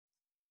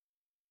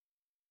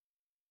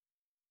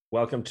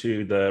Welcome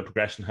to the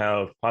Progression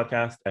Health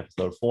Podcast,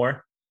 episode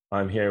 4.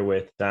 I'm here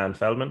with Dan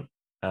Feldman,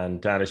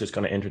 and Dan is just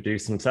going to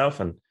introduce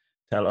himself and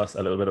tell us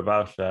a little bit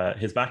about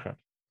his background.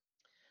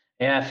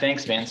 Yeah,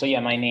 thanks, man. So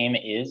my name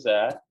is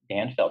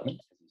Dan Feldman,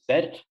 as you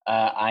said.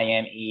 I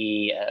am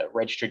a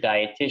registered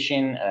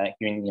dietitian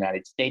here in the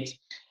United States.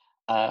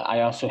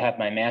 I also have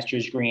my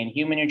master's degree in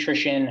human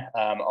nutrition,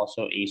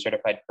 also a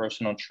certified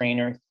personal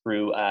trainer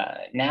through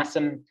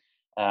NASM.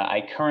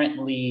 I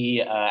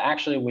currently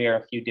actually wear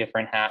a few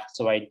different hats.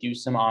 So I do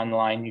some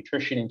online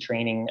nutrition and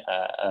training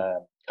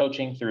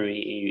coaching through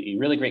a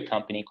really great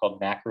company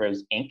called Macros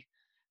Inc.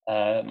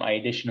 I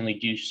additionally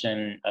do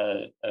some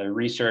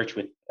research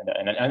with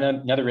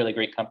another really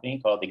great company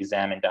called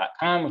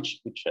examine.com,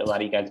 which a lot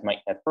of you guys might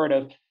have heard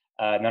of.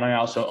 And then I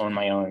also own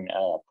my own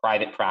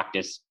private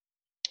practice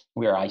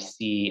where I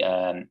see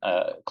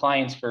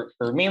clients for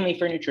mainly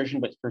for nutrition,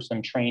 but for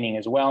some training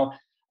as well.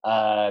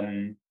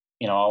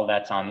 All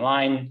that's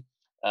online.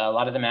 A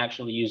lot of them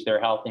actually use their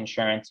health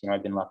insurance.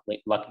 I've been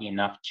lucky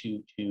enough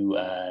to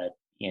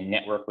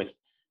network with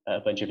a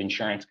bunch of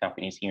insurance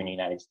companies here in the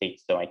United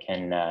States, so I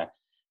can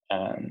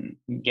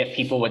get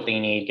people what they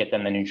need, get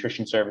them the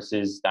nutrition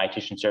services,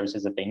 dietitian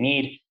services that they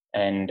need,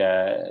 and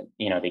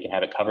they can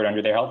have it covered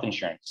under their health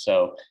insurance.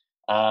 So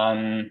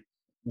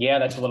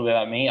that's a little bit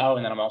about me. Oh,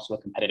 and then I'm also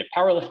a competitive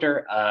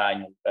powerlifter.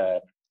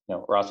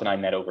 Ross and I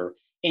met over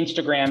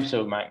Instagram,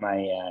 so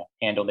my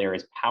handle there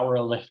is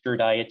powerlifter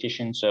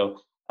dietitian.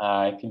 So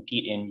I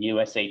compete in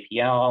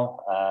USAPL.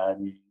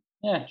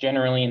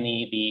 Generally in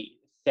the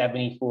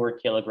 74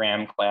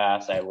 kilogram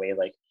class. I weigh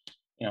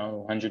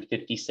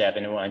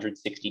 157 to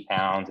 160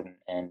 pounds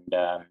and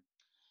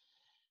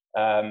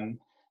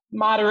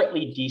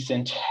moderately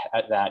decent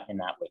at that in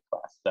that weight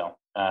class. So,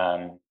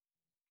 a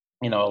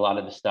lot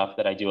of the stuff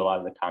that I do, a lot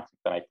of the content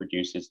that I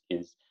produce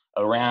is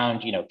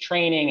around,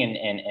 training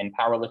and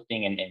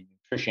powerlifting and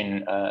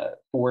nutrition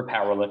for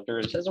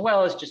powerlifters, as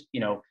well as just,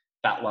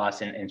 fat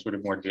loss and sort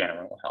of more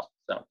general health.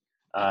 So,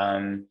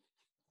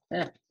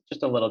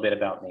 just a little bit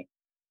about me.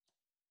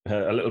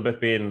 A little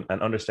bit being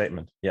an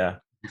understatement. Yeah.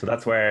 So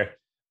that's where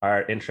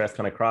our interest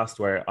kind of crossed,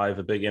 where I have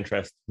a big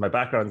interest. My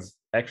background's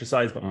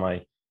exercise, but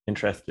my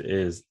interest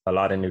is a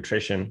lot in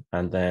nutrition.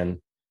 And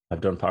then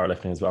I've done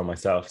powerlifting as well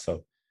myself.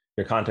 So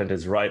your content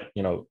is right.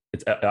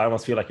 I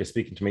almost feel like you're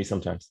speaking to me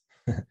sometimes.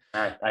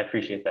 I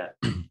appreciate that.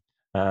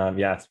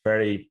 It's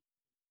very,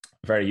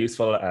 very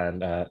useful.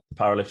 And the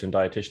powerlifting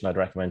dietitian, I'd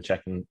recommend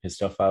checking his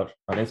stuff out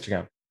on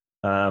Instagram.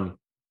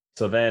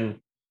 So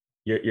then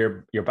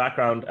your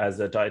background as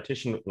a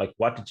dietitian,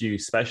 what did you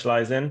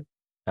specialize in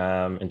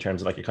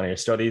terms of your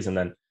studies, and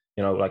then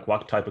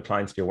what type of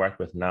clients do you work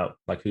with now?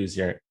 Who's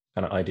your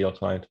kind of ideal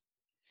client?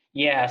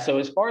 Yeah. So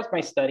as far as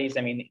my studies,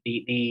 I mean,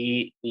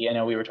 I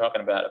know we were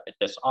talking about it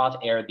this off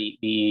air,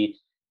 the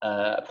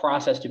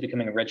process to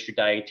becoming a registered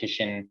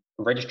dietitian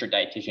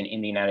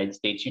in the United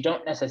States. You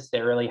don't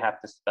necessarily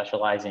have to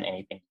specialize in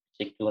anything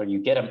particular. You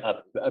get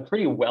a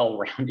pretty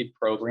well-rounded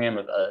program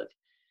of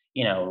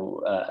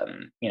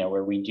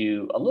where we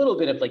do a little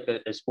bit of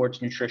the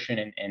sports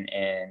nutrition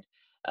and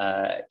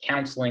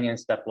counseling and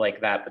stuff like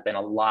that, but then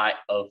a lot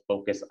of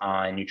focus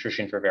on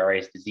nutrition for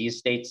various disease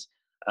states,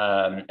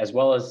 as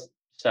well as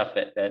stuff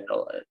that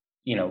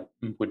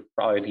would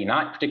probably be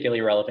not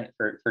particularly relevant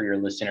for your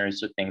listeners.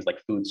 So things like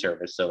food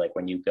service. So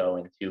when you go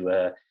into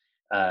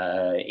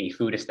a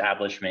food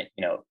establishment,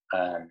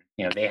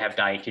 they have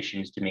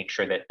dietitians to make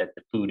sure that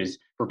the food is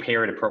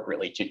prepared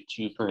appropriately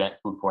to prevent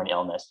foodborne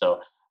illness.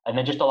 So, and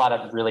then just a lot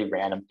of really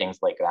random things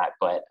like that.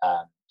 But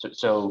I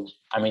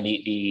mean,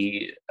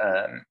 the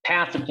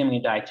path to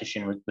becoming a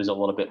dietitian was a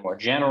little bit more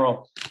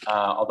general,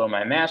 although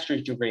my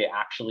master's degree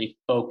actually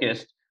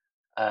focused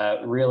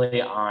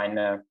really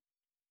on,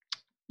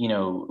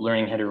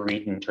 learning how to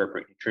read and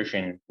interpret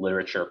nutrition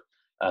literature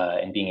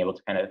and being able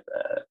to kind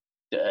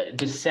of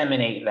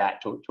disseminate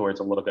that towards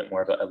a little bit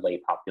more of a lay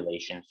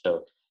population.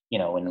 So,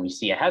 when we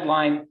see a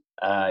headline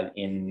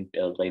in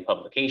a lay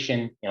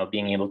publication,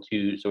 being able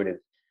to sort of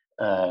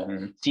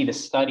see the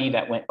study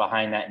that went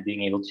behind that and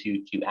being able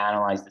to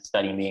analyze the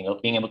study and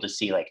being able to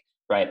see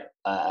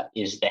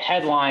is the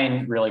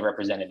headline really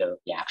representative of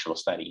the actual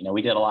study?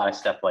 We did a lot of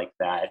stuff like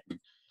that,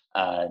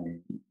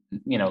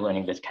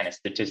 learning this kind of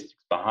statistics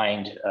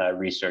behind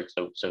research.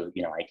 So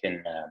I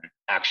can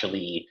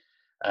actually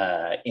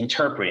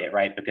interpret it,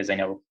 right? Because I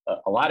know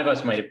a lot of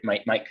us might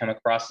come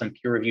across some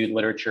peer-reviewed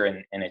literature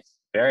and it's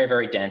very,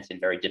 very dense and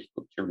very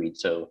difficult to read.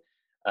 So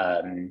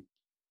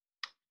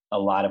a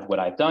lot of what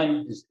I've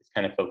done is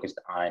kind of focused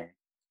on,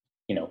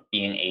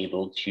 being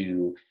able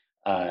to,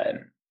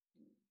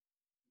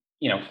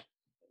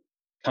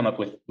 come up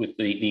with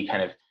the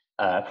kind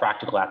of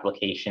practical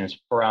applications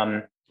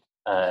from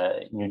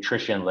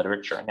nutrition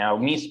literature. Now,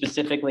 me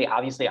specifically,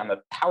 obviously, I'm a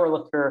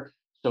powerlifter,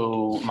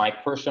 so my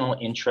personal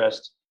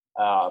interest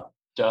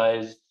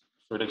does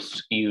sort of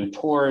skew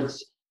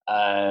towards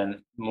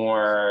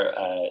more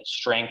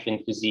strength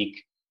and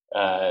physique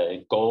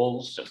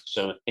goals.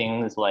 So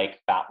things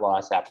like fat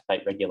loss,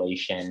 appetite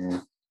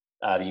regulation,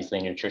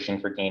 Obviously, nutrition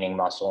for gaining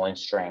muscle and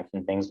strength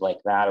and things like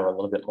that are a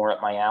little bit more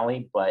up my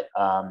alley. But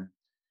at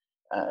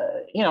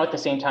the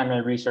same time, my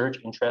research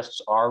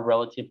interests are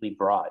relatively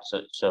broad.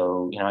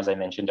 So as I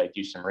mentioned, I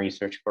do some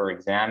research for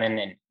Examine,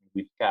 and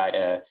we've got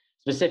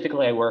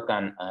specifically, I work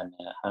on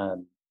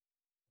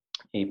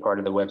a part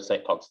of the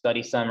website called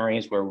Study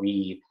Summaries, where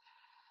we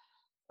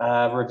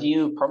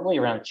review probably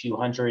around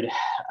 200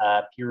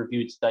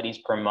 peer-reviewed studies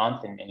per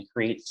month and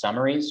create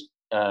summaries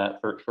to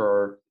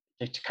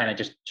kind of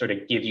just sort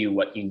of give you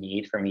what you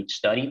need from each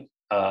study.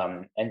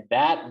 And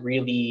that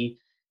really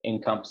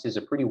encompasses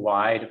a pretty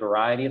wide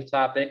variety of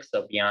topics.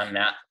 So beyond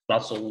that,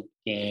 muscle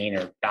gain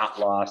or fat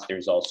loss,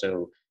 there's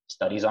also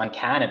studies on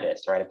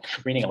cannabis, right? I've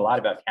been reading a lot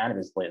about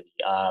cannabis lately.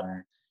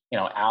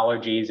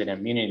 Allergies and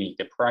immunity,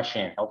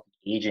 depression, healthy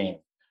aging,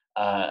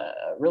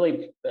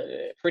 really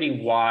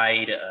pretty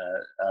wide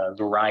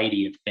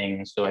variety of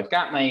things. So I've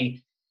got my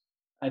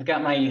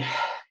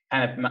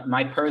kind of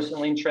my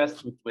personal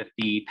interest with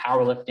the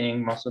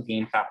powerlifting, muscle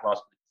gain, fat loss,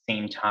 at the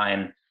same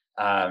time,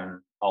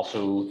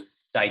 also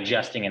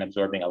digesting and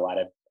absorbing a lot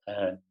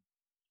of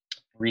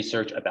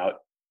research about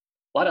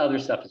a lot of other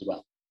stuff as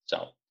well.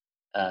 So,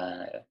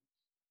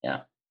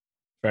 yeah.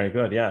 Very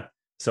good. Yeah.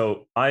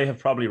 So I have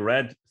probably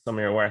read some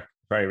of your work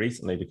very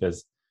recently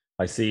because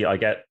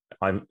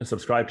I'm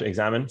subscribed to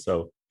Examine.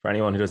 So for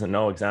anyone who doesn't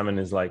know, Examine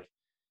is like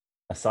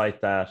a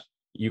site that,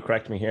 you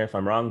correct me here if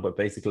I'm wrong, but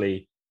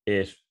basically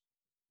it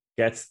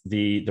gets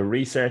the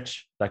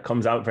research that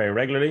comes out very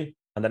regularly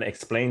and then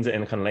explains it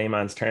in kind of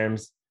layman's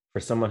terms for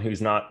someone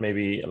who's not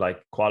maybe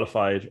like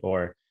qualified,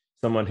 or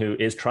someone who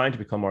is trying to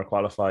become more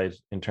qualified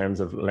in terms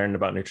of learning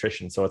about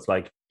nutrition. So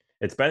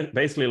it's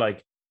basically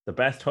like the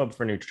best hub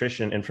for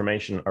nutrition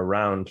information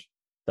around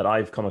that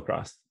I've come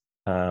across.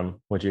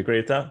 Would you agree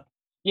with that?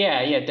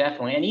 Yeah,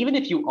 definitely. And even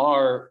if you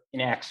are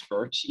an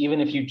expert, even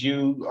if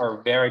you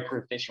are very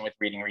proficient with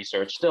reading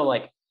research, still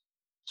like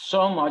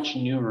so much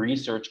new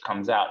research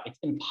comes out. It's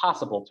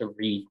impossible to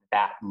read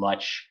that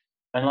much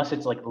unless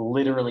it's like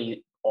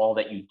literally all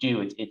that you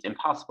do. It's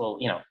impossible,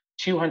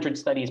 200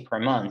 studies per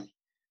month,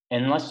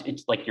 unless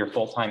it's like your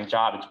full-time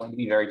job. It's going to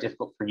be very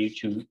difficult for you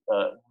to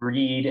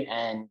read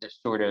and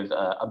sort of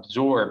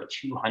absorb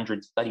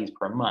 200 studies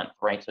per month,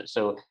 right?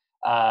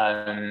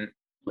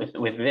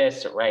 With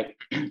this, right,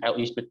 at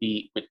least with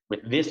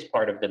this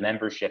part of the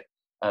membership,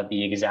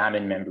 the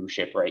Examine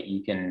membership, right,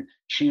 you can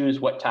choose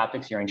what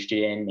topics you're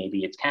interested in.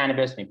 Maybe it's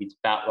cannabis, maybe it's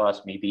fat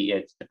loss, maybe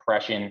it's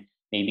depression,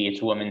 maybe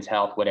it's women's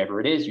health, whatever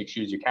it is. You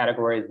choose your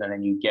categories, and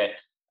then you get,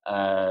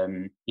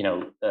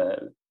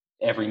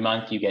 every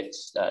month you get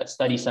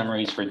study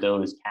summaries for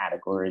those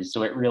categories.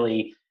 So it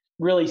really,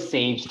 really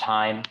saves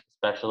time,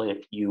 especially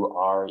if you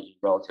are a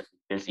relatively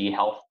busy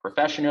health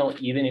professional,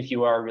 even if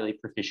you are really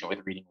proficient with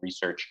reading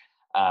research.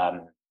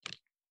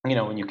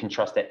 When you can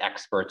trust that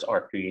experts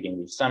are creating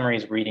these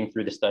summaries, reading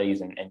through the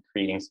studies and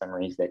creating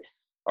summaries that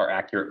are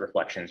accurate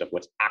reflections of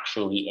what's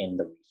actually in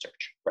the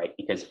research, right?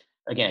 Because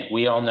again,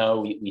 we all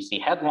know we see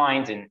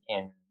headlines in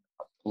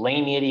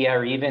lay media,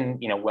 or even,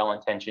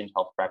 well-intentioned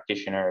health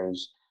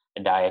practitioners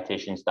and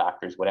dietitians,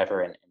 doctors,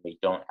 whatever, and they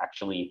don't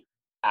actually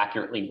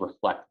accurately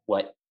reflect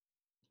what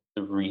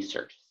the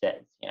research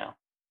says,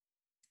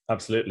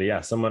 Absolutely.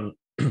 Yeah. Someone,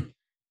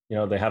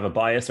 they have a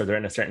bias, or they're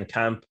in a certain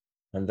camp,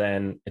 and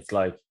then it's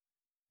like,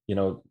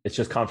 it's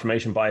just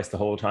confirmation bias the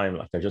whole time.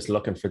 Like they're just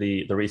looking for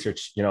the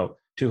research,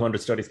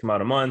 200 studies come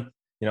out a month,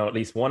 at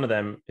least one of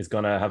them is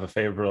going to have a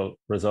favorable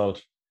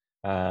result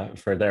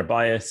for their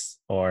bias,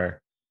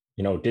 or,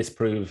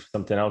 disprove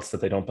something else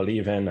that they don't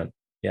believe in. And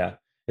yeah,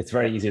 it's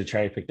very easy to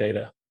cherry pick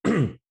data.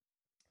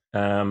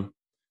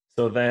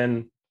 So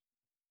then,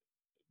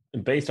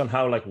 based on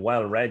how like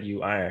well read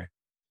you are,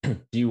 do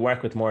you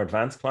work with more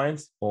advanced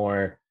clients,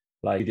 or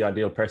like the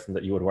ideal person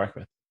that you would work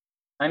with?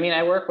 I mean,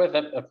 I work with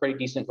a pretty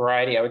decent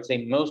variety. I would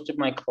say most of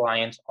my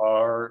clients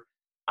are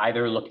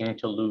either looking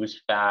to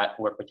lose fat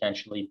or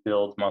potentially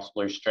build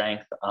muscular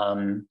strength.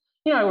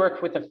 I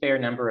work with a fair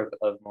number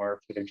of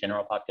more sort of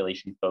general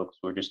population folks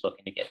who are just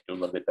looking to get to a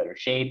little bit better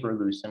shape or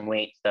lose some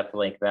weight, stuff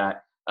like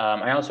that.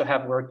 I also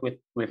have worked with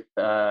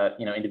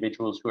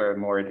individuals who are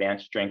more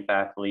advanced strength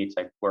athletes.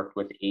 I've worked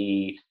with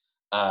a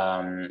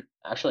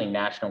actually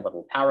national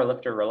level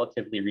powerlifter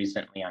relatively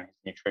recently on his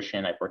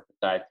nutrition. I've worked with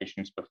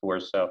dietitians before,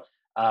 so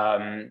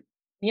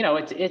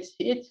it's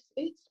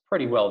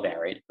pretty well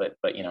varied, but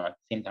at the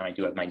same time, I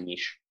do have my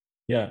niche.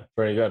 Yeah,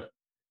 very good.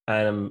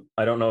 I don't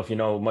know if you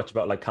know much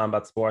about like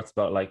combat sports,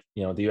 about like,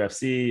 the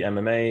UFC,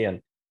 MMA,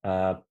 and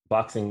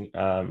boxing.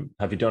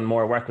 Have you done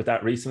more work with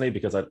that recently?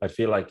 Because I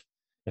feel like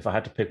if I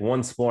had to pick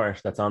one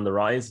sport that's on the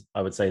rise,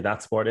 I would say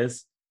that sport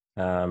is.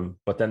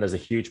 But then there's a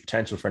huge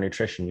potential for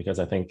nutrition, because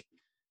I think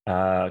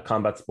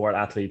combat sport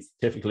athletes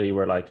typically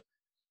were like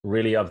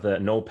really of the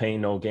no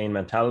pain, no gain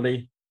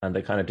mentality, and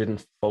they kind of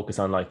didn't focus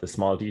on like the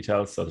small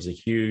details. So there's a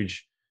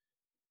huge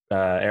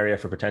area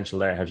for potential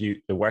there. Have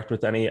you worked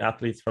with any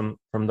athletes from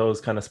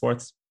those kind of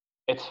sports?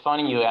 It's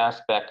funny you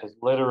asked that, because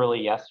literally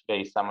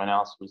yesterday someone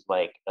else was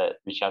like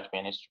reached out to me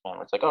on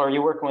Instagram. It's like, oh, are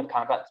you working with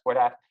combat sport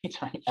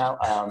athletes right now?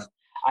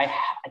 I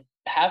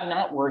have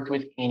not worked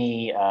with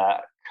any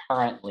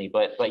currently,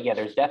 but yeah,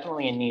 there's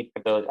definitely a need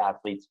for those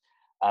athletes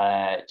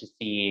to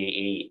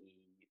see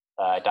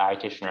a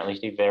dietitian, or at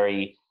least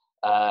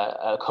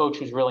a coach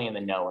who's really in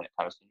the know when it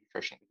comes to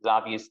nutrition, because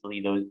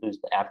obviously those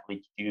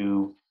athletes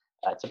do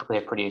typically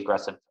have pretty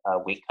aggressive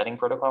weight cutting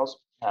protocols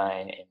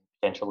and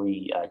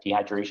potentially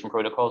dehydration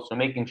protocols. So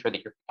making sure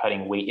that you're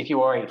cutting weight, if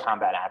you are a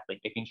combat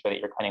athlete, making sure that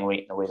you're cutting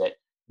weight in a way that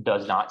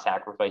does not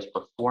sacrifice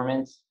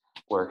performance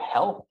or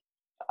health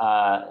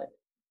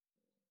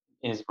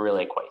is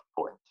really quite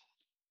important.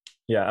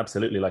 Yeah,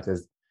 absolutely. Like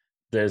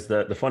there's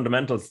the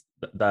fundamentals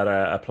that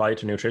apply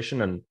to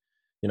nutrition, and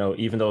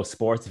even though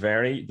sports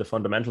vary, the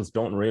fundamentals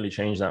don't really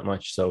change that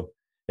much. So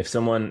if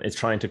someone is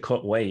trying to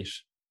cut weight,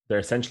 they're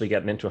essentially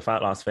getting into a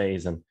fat loss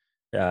phase, and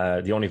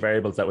the only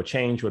variables that would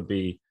change would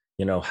be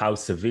how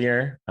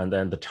severe, and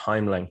then the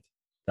time length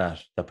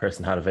that the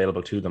person had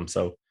available to them.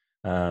 So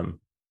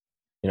um,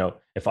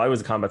 if I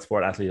was a combat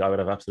sport athlete, I would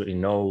have absolutely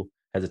no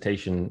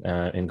hesitation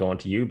in going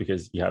to you,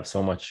 because you have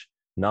so much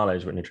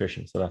knowledge with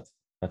nutrition. So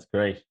that's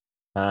great.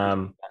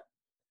 Um,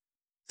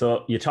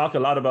 so you talk a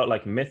lot about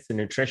like myths in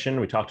nutrition.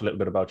 We talked a little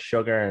bit about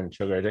sugar and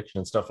sugar addiction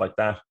and stuff like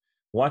that.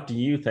 What do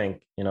you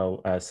think,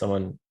 as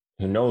someone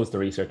who knows the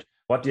research,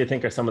 what do you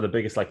think are some of the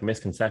biggest like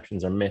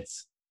misconceptions or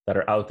myths that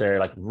are out there,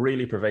 like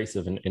really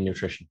pervasive in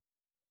nutrition?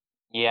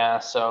 Yeah,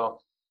 so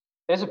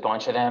there's a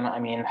bunch of them. I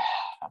mean,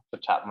 off the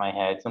top of my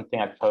head, something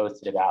I've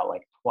posted about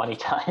like 20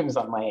 times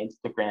on my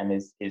Instagram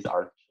is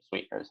artificial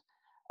sweeteners.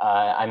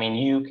 I mean,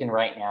 you can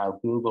right now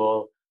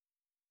Google,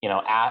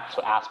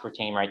 so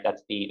aspartame, right?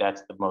 That's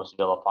the most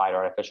vilified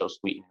artificial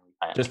sweetener.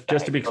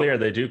 Just to be clear,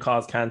 they do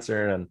cause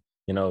cancer, and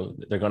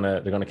they're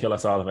gonna kill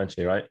us all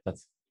eventually, right?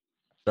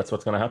 That's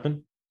what's gonna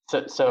happen.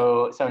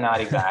 So not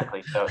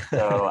exactly.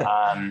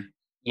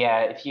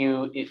 Yeah,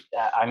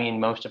 I mean,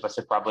 most of us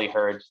have probably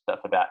heard stuff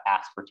about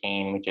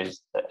aspartame, which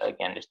is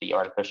again just the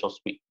artificial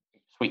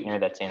sweetener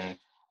that's in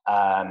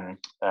um,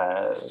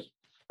 uh,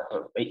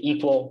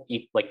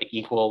 like the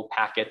equal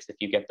packets. If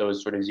you get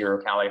those sort of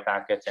 0-calorie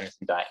packets and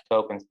some Diet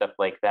Coke and stuff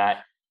like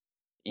that,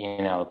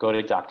 go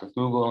to Dr.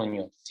 Google and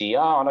you'll see,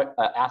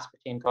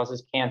 aspartame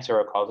causes cancer,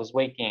 it causes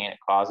weight gain, it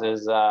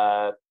causes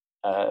MS,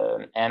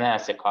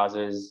 it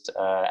causes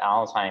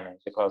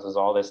Alzheimer's, it causes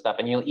all this stuff.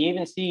 And you'll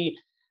even see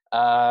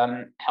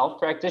health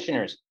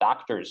practitioners,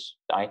 doctors,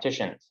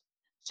 dietitians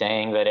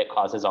saying that it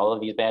causes all of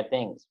these bad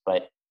things.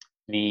 But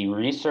the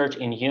research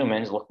in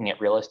humans looking at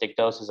realistic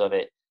doses of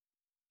it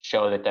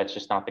show that that's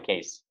just not the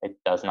case. It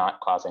does not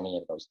cause any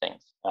of those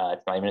things.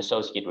 It's not even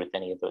associated with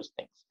any of those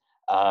things.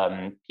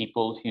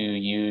 People who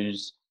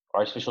use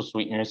artificial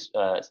sweeteners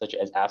such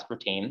as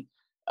aspartame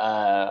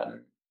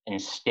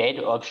instead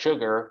of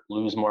sugar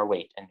lose more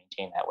weight and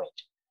maintain that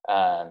weight.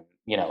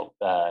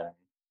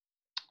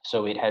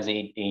 So it has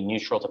a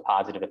neutral to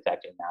positive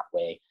effect in that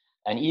way.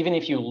 And even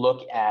if you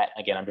look at,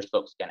 again, I'm just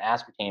focused on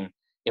aspartame.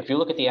 If you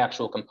look at the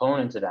actual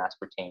components of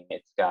aspartame,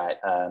 it's got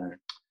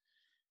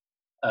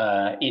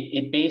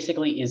it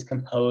basically is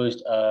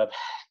composed of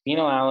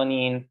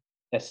phenylalanine,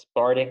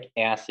 aspartic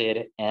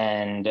acid,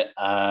 and is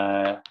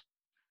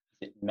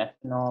it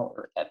methanol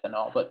or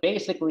ethanol? But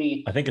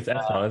basically, I think it's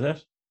ethanol, is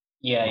it?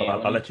 Yeah, Well, yeah.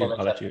 I'll let you.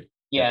 I'll let you.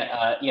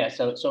 Yeah.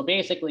 So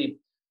basically,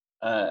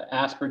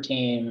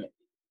 aspartame,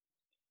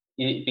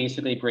 it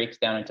basically breaks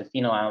down into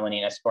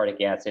phenylalanine, aspartic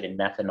acid, and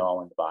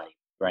methanol in the body,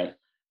 right?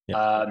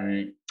 Yeah.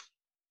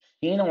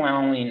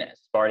 Phenylalanine,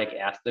 aspartic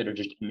acid are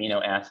just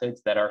amino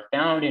acids that are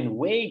found in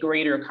way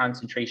greater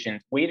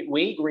concentrations,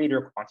 way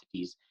greater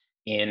quantities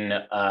in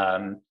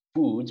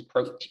foods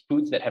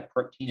that have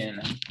protein in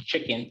them: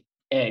 chicken,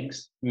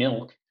 eggs,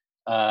 milk,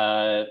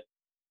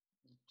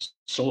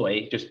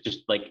 soy.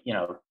 Just like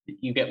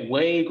you get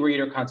way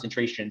greater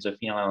concentrations of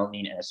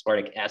phenylalanine and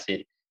aspartic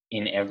acid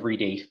in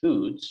everyday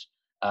foods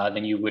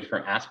than you would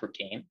for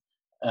aspartame.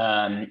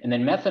 And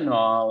then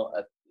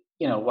methanol,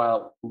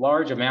 while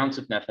large amounts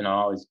of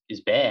methanol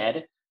is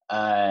bad,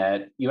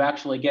 you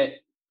actually get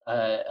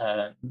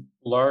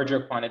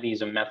larger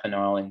quantities of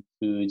methanol in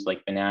foods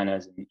like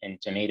bananas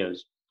and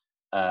tomatoes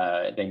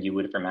than you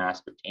would from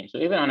aspartame. So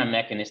even on a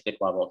mechanistic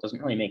level, it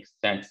doesn't really make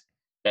sense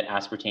that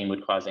aspartame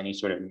would cause any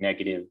sort of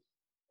negative,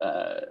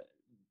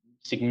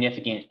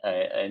 significant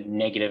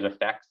negative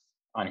effects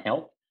on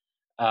health.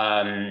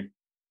 And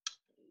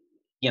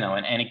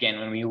again,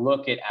 when we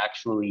look at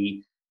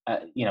actually,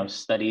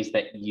 studies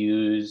that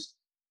use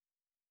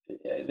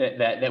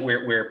that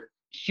where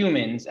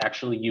humans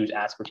actually use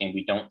aspartame,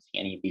 we don't see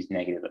any of these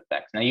negative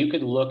effects. Now, you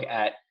could look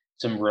at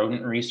some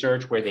rodent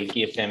research where they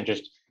give them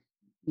just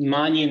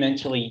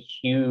monumentally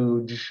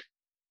huge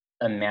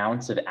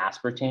amounts of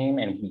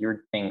aspartame and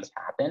weird things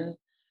happen.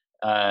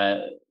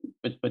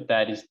 But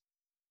that is,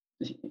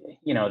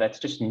 that's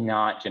just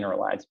not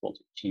generalizable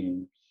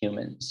to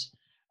humans.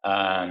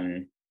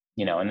 And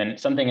then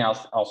something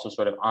else also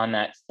sort of on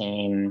that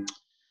same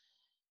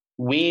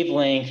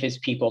wavelength is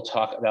people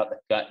talk about the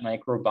gut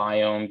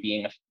microbiome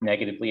being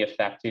negatively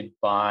affected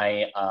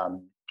by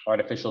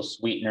artificial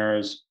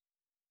sweeteners.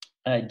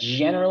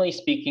 Generally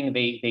speaking,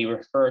 they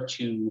refer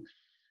to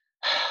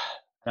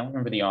I don't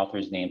remember the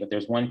author's name, but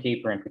there's one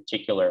paper in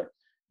particular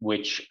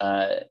which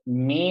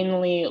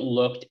mainly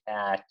looked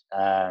at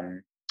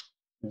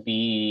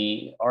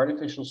the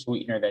artificial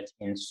sweetener that's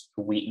in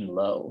Sweet and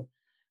Low,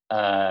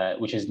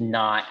 which is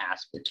not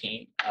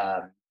aspartame.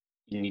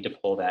 You need to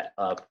pull that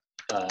up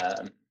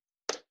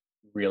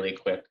really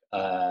quick.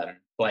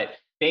 But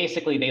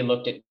basically, they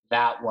looked at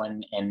that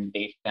one and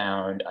they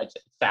found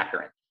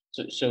saccharin.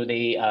 So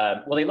they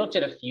they looked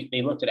at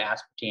they looked at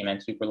aspartame and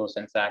sucralose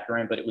and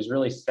saccharin, but it was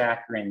really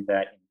saccharin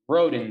that in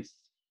rodents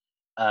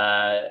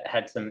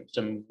had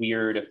some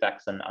weird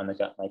effects on the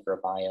gut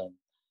microbiome,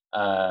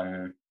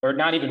 or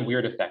not even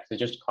weird effects. It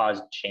just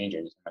caused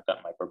changes in the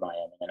gut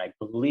microbiome. And I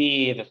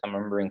believe, if I'm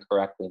remembering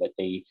correctly, that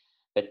they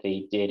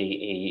did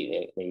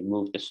they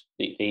moved this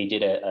they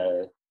did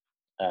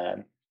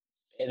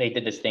they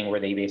did this thing where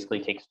they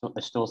basically take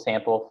the stool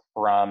sample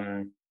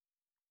from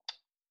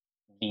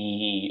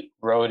the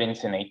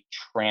rodents and they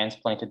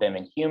transplanted them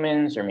in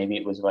humans, or maybe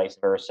it was vice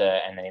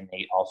versa, and then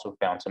they also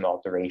found some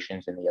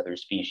alterations in the other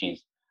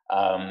species.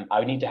 I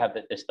would need to have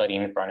the study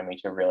in front of me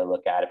to really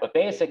look at it, but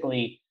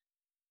basically,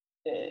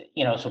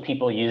 so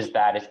people use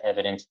that as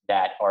evidence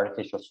that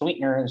artificial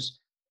sweeteners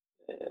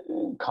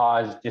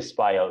cause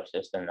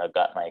dysbiosis in the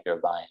gut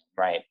microbiome,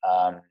 right?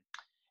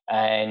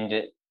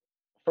 And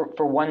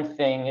for one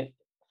thing,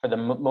 for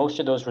most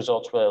of those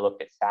results really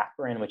looked at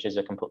saccharin, which is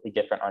a completely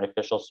different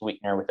artificial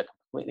sweetener with a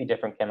completely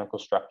different chemical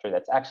structure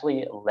that's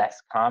actually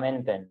less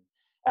common than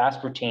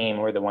aspartame,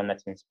 or the one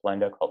that's in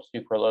Splenda called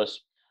sucralose,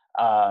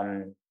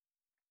 and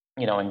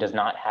does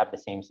not have the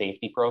same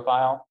safety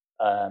profile.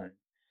 And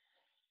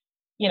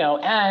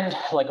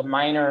like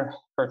minor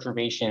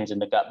perturbations in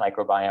the gut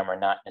microbiome are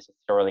not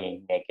necessarily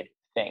a negative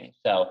thing.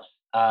 So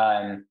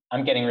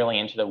I'm getting really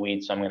into the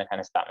weeds, so I'm going to kind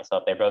of stop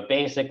myself there. But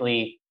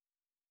basically,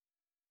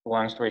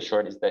 long story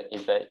short is that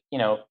if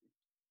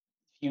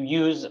you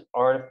use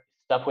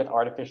stuff with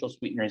artificial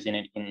sweeteners in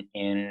it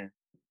in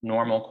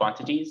normal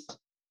quantities,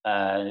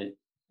 it's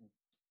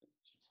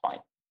fine.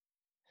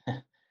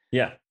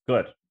 Yeah,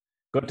 good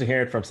to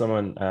hear it from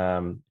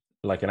someone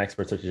like an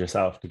expert such as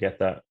yourself, to get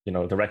that,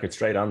 the record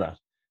straight on that.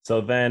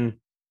 So then,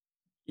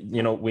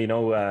 we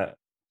know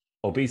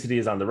obesity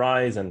is on the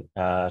rise, and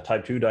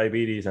type 2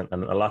 diabetes, and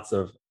lots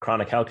of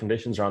chronic health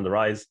conditions are on the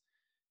rise.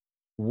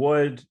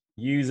 Would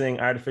using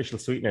artificial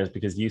sweeteners,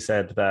 because you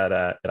said that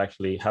it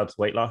actually helps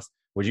weight loss,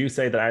 would you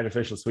say that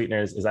artificial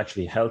sweeteners is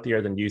actually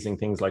healthier than using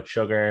things like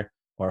sugar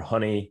or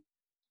honey,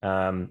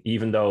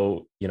 even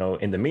though,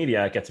 in the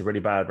media it gets a really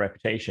bad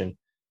reputation,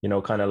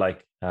 kind of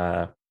like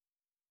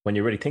when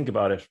you really think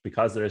about it,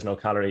 because there is no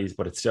calories,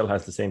 but it still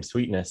has the same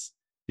sweetness,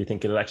 do you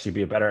think it'll actually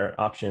be a better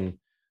option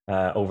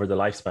over the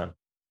lifespan?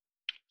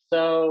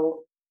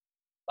 So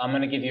I'm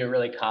going to give you a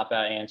really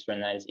cop-out answer,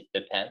 and that is it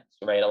depends,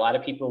 right? A lot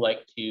of people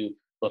like to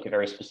look at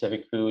very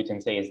specific foods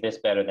and say, is this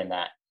better than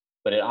that?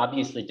 But it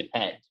obviously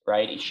depends,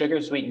 right? A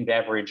sugar-sweetened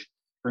beverage,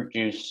 fruit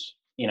juice,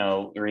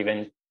 or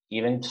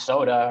even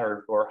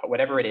soda or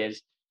whatever it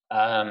is,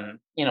 can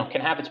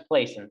have its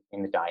place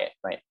in the diet,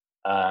 right?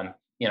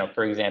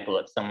 For example,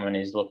 if someone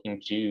is not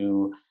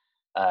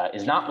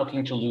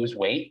looking to lose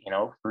weight,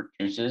 fruit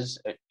juices,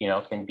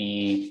 can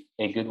be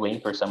a good way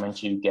for someone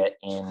to get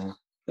in,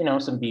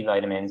 some B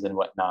vitamins and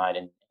whatnot,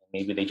 and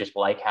maybe they just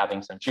like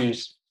having some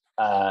juice.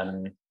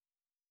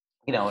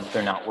 If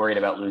they're not worried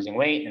about losing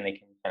weight, and they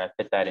can kind of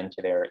fit that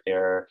into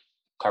their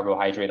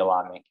carbohydrate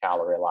allotment,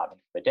 calorie allotment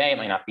for the day, it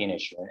might not be an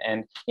issue.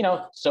 And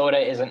soda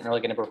isn't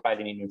really going to provide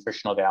any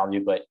nutritional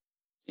value, but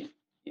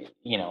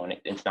and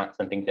it's not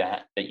something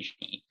that you should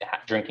be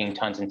drinking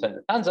tons and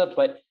tons of,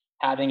 but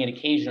having it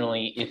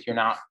occasionally, if you're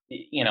not,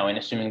 and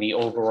assuming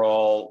your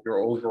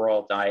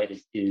overall diet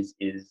is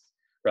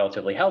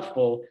relatively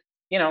healthful,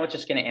 it's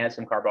just going to add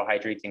some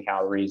carbohydrates and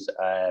calories,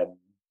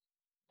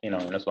 and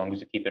as long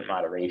as you keep it in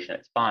moderation,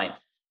 it's fine.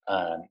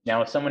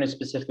 Now, if someone is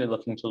specifically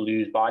looking to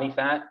lose body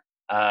fat,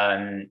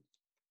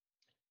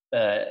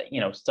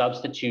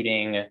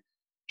 substituting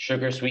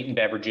sugar sweetened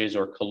beverages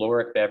or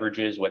caloric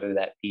beverages, whether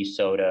that be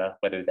soda,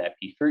 whether that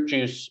be fruit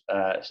juice,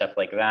 stuff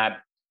like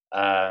that,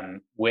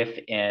 with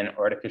an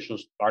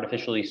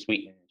artificially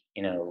sweetened,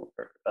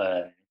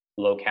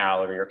 low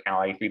calorie or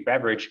calorie free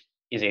beverage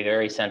is a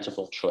very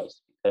sensible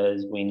choice,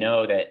 because we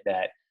know that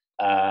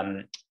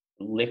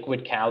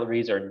liquid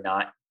calories are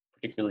not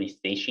particularly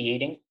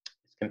satiating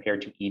as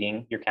compared to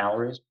eating your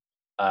calories.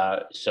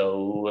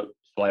 So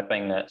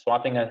swapping a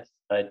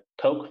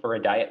Coke for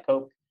a Diet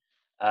Coke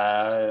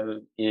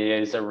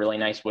is a really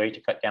nice way to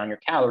cut down your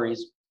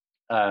calories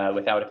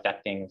without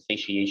affecting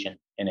satiation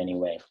in any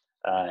way.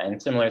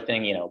 And similar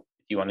thing, if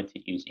you wanted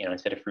to use,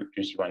 instead of fruit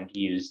juice, you wanted to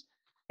use,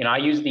 I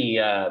use the,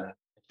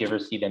 if you ever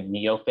see the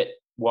Neofit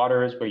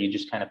waters, where you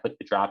just kind of put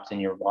the drops in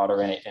your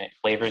water and it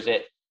flavors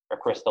it, or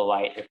Crystal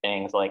Light or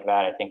things like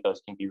that. I think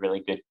those can be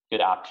really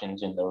good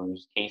options in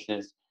those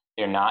cases.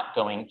 They're not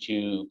going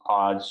to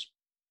cause,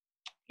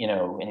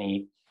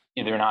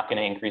 they're not going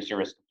to increase your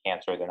risk of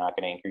cancer. They're not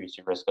going to increase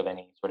your risk of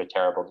any sort of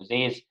terrible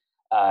disease.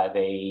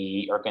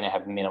 They are going to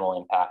have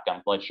minimal impact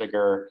on blood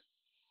sugar.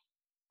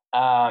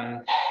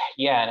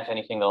 Yeah, and if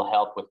anything, they'll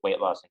help with weight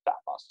loss and fat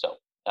loss. So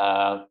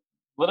a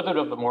little bit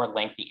of a more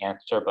lengthy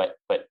answer, but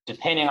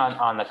depending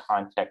on the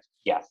context,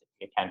 yes,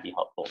 it can be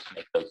helpful to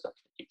make those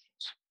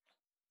substitutions.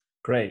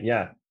 Great.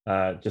 Yeah.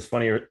 Just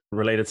funny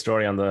related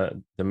story on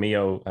the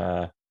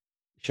Mio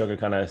sugar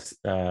kind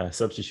of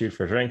substitute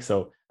for drink.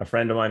 So a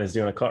friend of mine is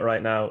doing a cut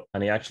right now,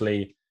 and he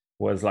actually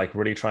was like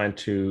really trying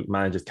to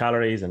manage his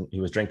calories, and he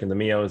was drinking the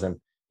Mios, and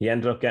he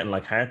ended up getting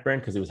like heartburn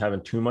because he was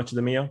having too much of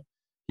the Mio.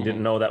 He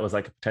didn't know that was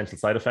like a potential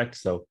side effect.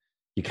 So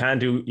you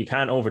can't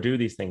overdo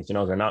these things. You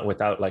know, they're not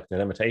without like the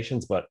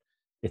limitations, but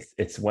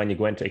it's when you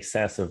go into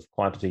excessive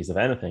quantities of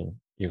anything,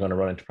 you're going to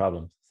run into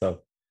problems.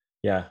 So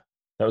yeah,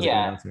 that was a great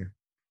Yeah, answer.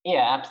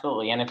 yeah,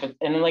 absolutely. And if it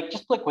and like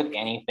just like with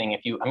anything,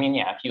 if you I mean,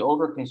 yeah, if you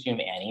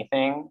overconsume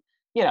anything,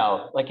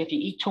 like if you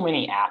eat too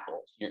many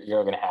apples,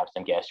 you're gonna have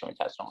some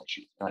gastrointestinal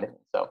issues. You know what I mean?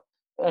 So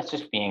that's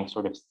just being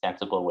sort of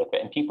sensible with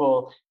it. And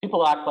people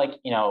act like,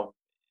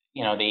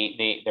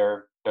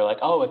 they're like,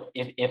 oh,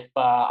 if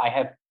I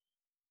have,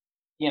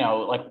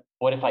 like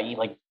what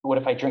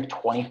if I drink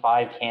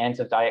 25 cans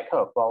of Diet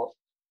Coke? Well,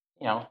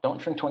 don't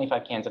drink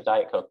 25 cans of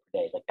Diet Coke per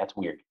day. Like that's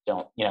weird.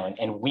 Don't,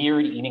 and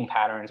weird eating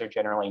patterns are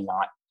generally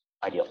not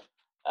ideal.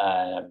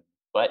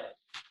 But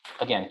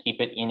again,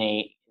 keep it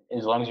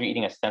as long as you're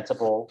eating a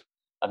sensible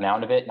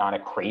amount of it, not a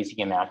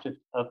crazy amount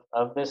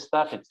of this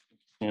stuff, it's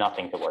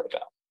nothing to worry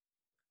about.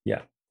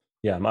 Yeah.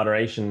 Yeah.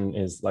 Moderation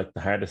is like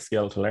the hardest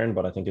skill to learn,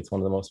 but I think it's one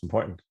of the most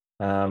important.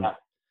 Yeah.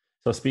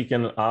 So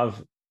speaking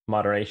of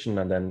moderation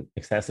and then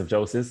excessive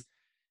doses,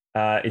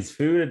 is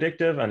food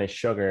addictive and is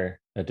sugar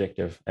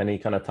addictive? Any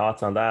kind of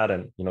thoughts on that?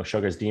 And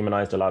sugar is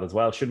demonized a lot as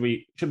well. Should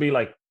we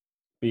like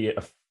be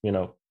kind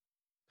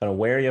of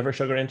wary of our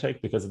sugar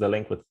intake because of the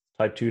link with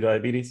type 2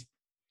 diabetes?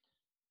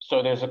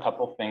 So there's a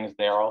couple things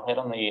there. I'll hit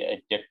on the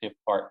addictive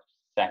part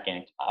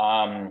second.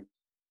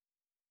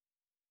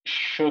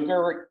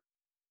 Sugar,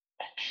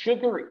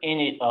 sugar in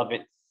it of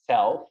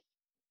itself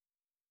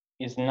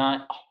is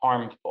not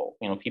harmful.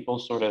 People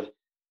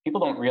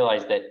don't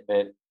realize that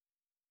the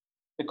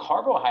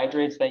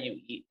carbohydrates that you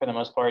eat for the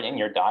most part in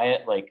your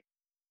diet, like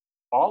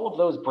all of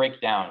those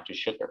break down to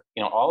sugar.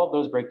 All of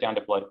those break down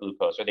to blood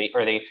glucose.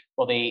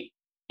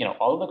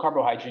 All of the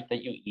carbohydrates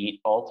that you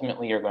eat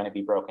ultimately are going to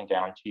be broken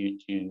down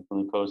to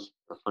glucose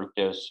or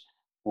fructose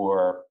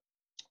or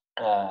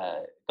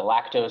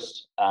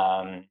galactose.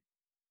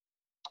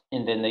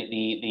 And then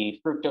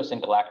the fructose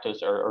and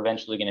galactose are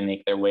eventually going to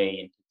make their way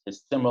into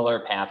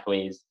similar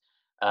pathways,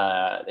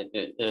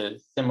 the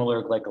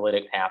similar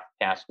glycolytic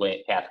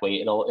pathway.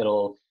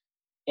 It'll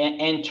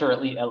enter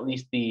at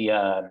least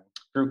the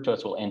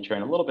fructose will enter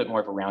in a little bit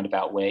more of a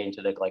roundabout way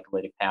into the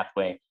glycolytic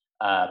pathway.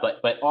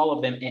 But all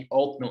of them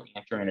ultimately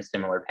enter in a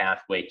similar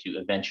pathway to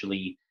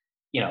eventually,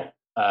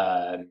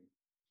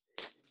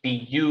 be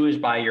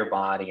used by your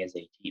body as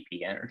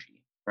ATP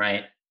energy,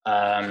 right?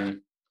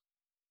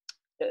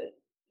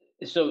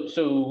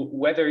 So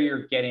whether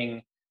you're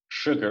getting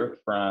sugar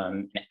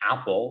from an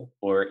apple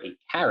or a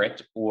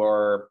carrot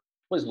or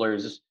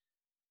Twizzlers,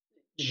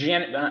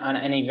 on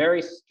a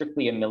very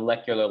strictly a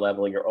molecular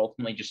level, you're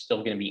ultimately just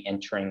still going to be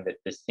entering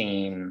the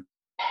same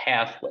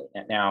pathway.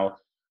 Now,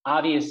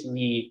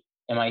 obviously,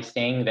 am I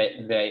saying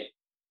that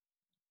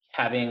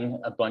having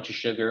a bunch of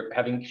sugar,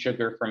 having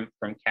sugar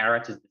from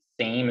carrots is the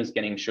same as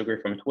getting sugar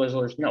from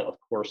Twizzlers? No, of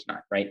course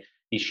not, right?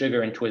 The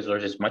sugar in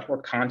Twizzlers is much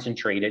more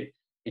concentrated.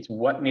 It's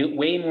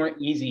way more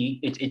easy.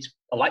 It's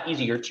a lot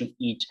easier to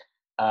eat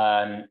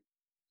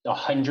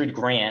 100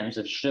 grams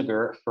of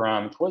sugar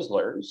from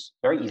Twizzlers.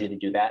 Very easy to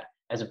do that,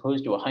 as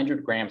opposed to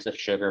 100 grams of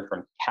sugar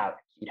from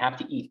carrots. You'd have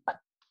to eat a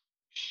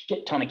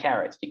shit ton of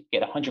carrots to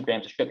get 100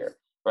 grams of sugar,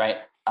 right?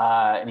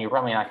 And you're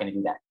probably not going to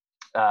do that.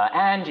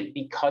 And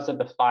because of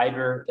the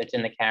fiber that's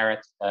in the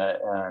carrots,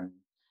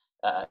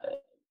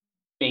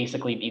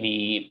 basically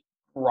the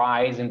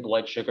rise in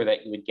blood sugar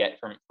that you would get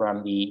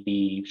from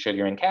the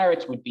sugar in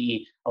carrots would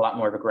be a lot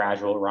more of a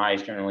gradual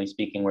rise, generally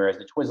speaking. Whereas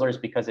the Twizzlers,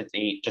 because it's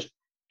a just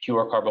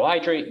pure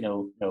carbohydrate,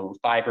 no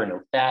fiber, no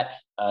fat,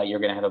 you're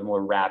going to have a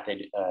more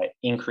rapid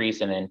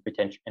increase and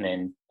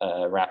then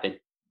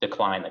rapid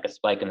decline, like a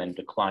spike and then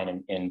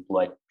decline in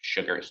blood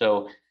sugar.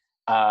 So,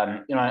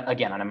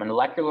 again, on a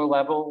molecular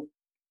level,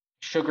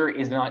 sugar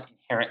is not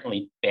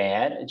inherently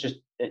bad. It's just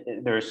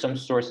there are some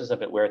sources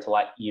of it where it's a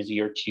lot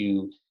easier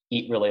to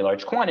eat really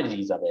large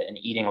quantities of it, and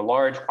eating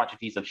large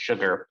quantities of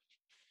sugar,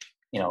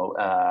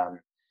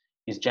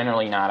 is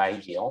generally not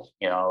ideal.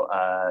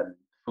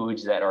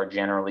 Foods that are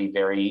generally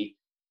very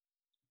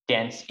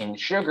dense in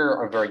sugar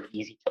are very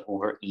easy to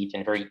overeat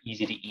and very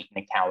easy to eat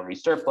in a calorie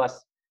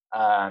surplus.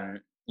 And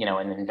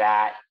then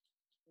that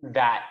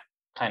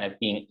kind of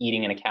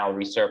eating in a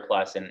calorie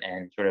surplus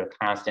and sort of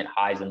constant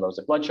highs and lows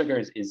of blood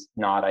sugars is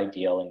not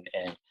ideal.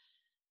 And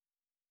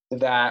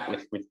that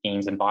with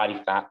gains in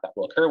body fat that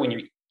will occur when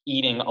you're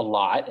eating a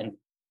lot, and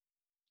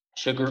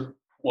sugar,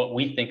 what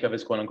we think of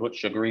as quote unquote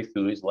sugary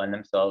foods, lend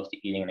themselves to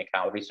eating in a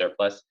calorie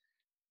surplus,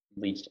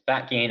 leads to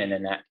fat gain, and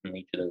then that can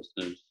lead to those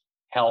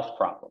health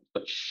problems.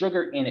 But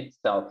sugar in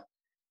itself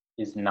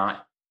is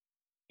not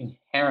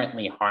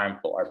inherently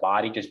harmful. Our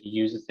body just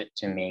uses it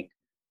to make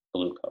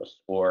glucose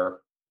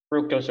or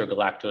fructose or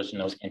galactose in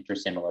those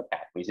intersimilar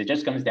pathways. It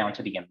just comes down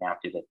to the amount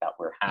of it that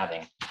we're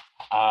having.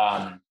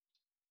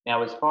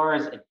 Now, as far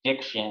as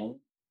addiction,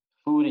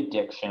 food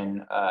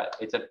addiction,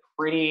 it's a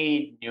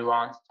pretty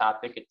nuanced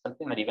topic. It's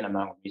something that even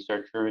among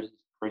researchers is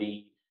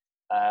pretty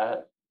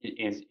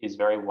is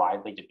very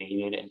widely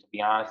debated. And to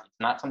be honest, it's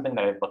not something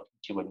that I've looked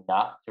into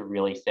enough to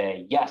really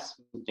say, yes,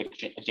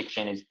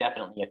 addiction is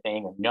definitely a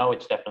thing, or no,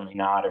 it's definitely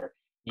not, or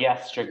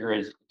yes, sugar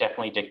is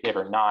definitely addictive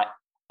or not.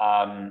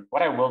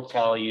 What I will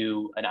tell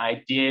you, and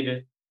I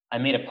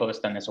made a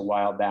post on this a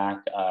while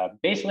back.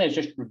 Basically, I was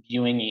just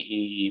reviewing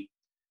a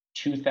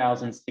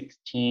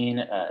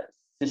 2016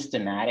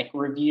 systematic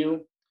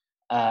review.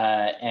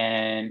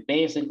 And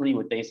basically,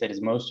 what they said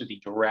is most of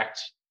the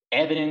direct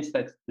evidence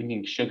that's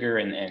linking sugar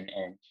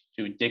and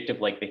to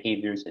addictive like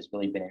behaviors has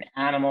really been in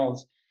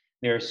animals.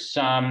 There's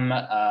some,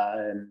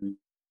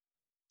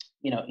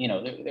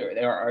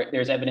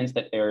 there's evidence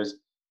that there's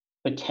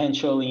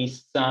potentially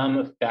some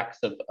effects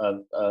of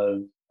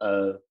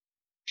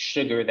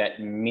sugar that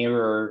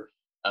mirror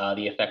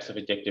the effects of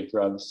addictive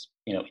drugs,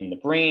 in the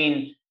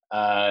brain.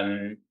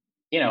 But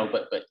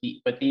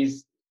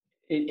these,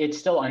 it's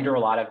still under a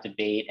lot of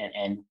debate,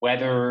 and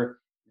whether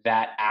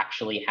that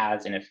actually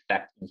has an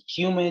effect in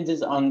humans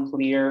is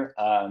unclear.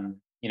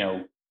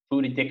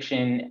 Food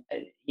addiction,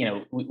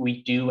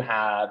 we do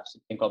have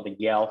something called the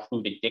Yale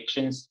Food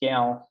Addiction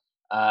Scale,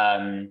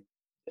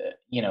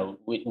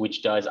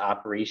 which does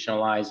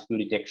operationalize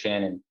food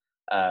addiction,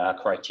 and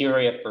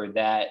criteria for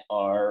that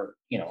are,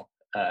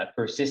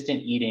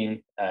 persistent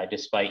eating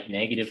despite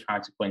negative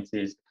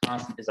consequences,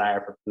 constant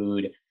desire for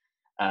food,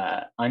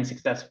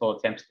 unsuccessful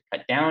attempts to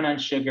cut down on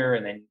sugar,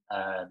 and then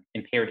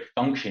impaired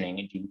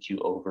functioning due to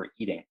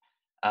overeating.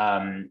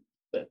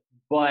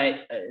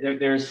 But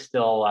there's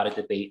still a lot of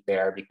debate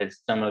there, because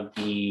some of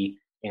the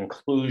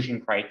inclusion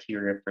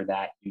criteria for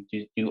that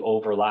do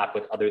overlap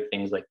with other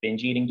things like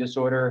binge eating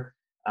disorder.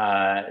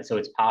 So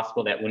it's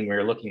possible that when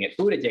we're looking at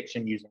food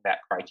addiction using that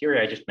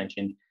criteria I just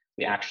mentioned,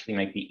 we actually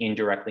might be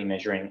indirectly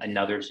measuring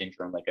another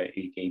syndrome, like a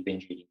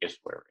binge eating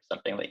disorder or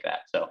something like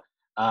that. So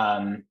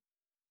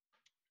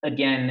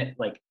again,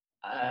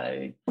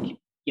 I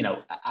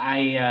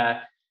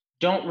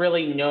don't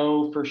really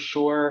know for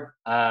sure.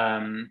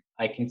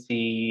 I can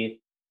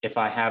see if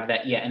I have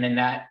that. Yeah, and then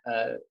that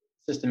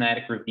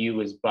systematic review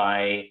was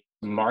by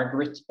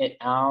Margaret et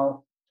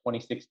al.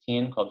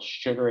 2016, called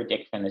Sugar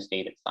Addiction: The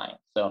State of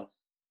Science. So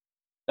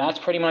that's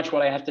pretty much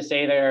what I have to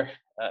say there.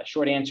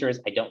 Short answer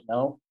is I don't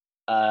know.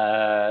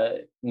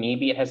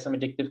 Maybe it has some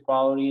addictive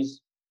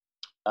qualities.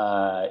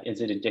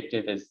 Is it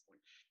addictive as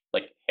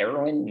like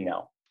heroin?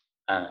 No.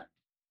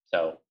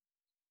 So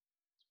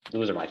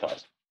those are my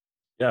thoughts.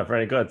 Yeah,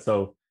 very good.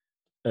 So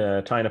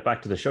tying it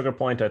back to the sugar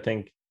point, I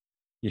think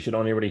you should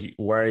only really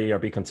worry or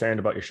be concerned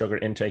about your sugar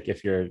intake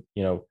if you're,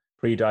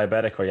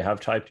 pre-diabetic or you have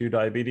type 2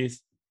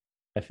 diabetes.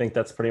 I think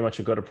that's pretty much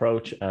a good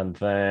approach. And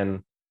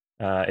then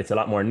it's a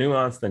lot more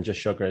nuanced than just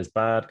sugar is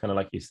bad, kind of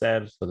like you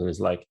said. So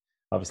there's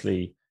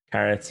obviously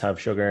carrots have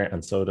sugar,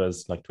 and so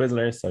does like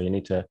Twizzlers. So you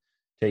need to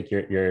take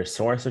your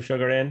source of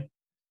sugar in.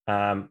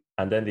 And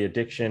then the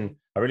addiction,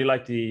 I really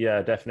like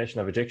the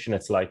definition of addiction.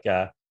 It's like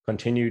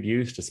continued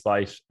use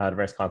despite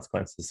adverse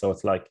consequences. So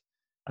it's like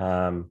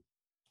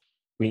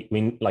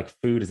we like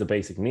food is a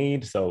basic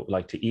need. So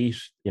like to eat,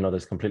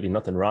 there's completely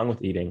nothing wrong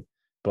with eating.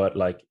 But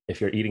like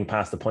if you're eating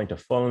past the point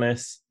of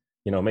fullness,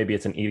 maybe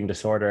it's an eating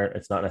disorder.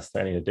 It's not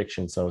necessarily an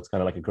addiction. So it's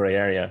kind of like a gray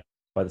area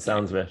by the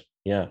sounds of it.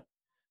 Yeah.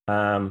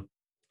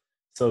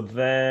 So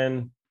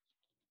then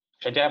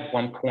I did have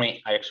one point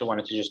I actually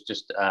wanted to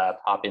just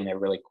pop in there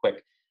really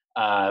quick.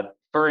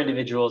 For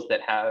individuals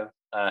that have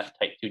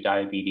type 2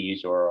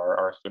 diabetes or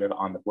are sort of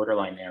on the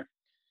borderline there,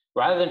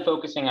 rather than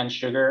focusing on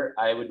sugar,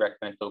 I would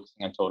recommend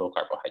focusing on total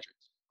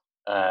carbohydrates.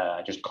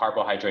 Just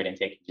carbohydrate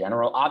intake in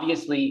general.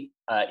 Obviously,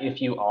 if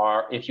you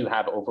are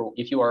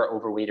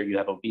overweight or you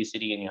have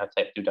obesity and you have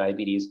type 2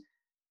 diabetes,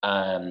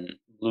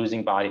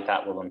 losing body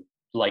fat will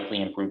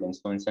likely improve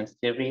insulin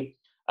sensitivity.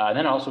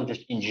 Then also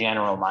just in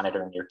general,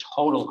 monitoring your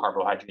total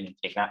carbohydrate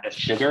intake, not just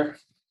sugar,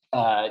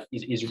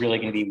 is really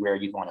going to be where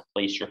you'd want to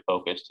place your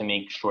focus to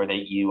make sure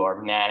that you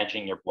are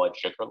managing your blood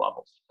sugar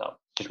levels. So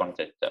just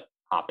wanted to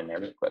hop in there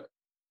real quick.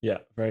 Yeah,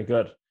 very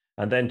good.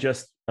 And then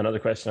just another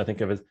question I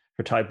think of is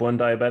for type 1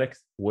 diabetics,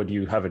 would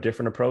you have a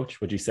different approach?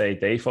 Would you say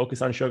they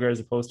focus on sugar as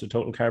opposed to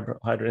total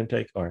carbohydrate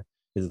intake, or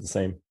is it the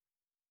same?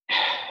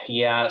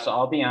 Yeah, so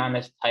I'll be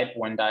honest, type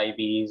 1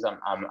 diabetes,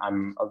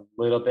 I'm a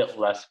little bit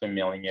less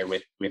familiar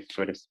with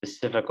sort of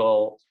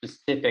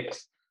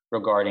specifics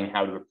regarding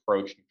how to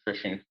approach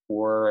nutrition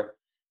for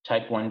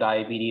type 1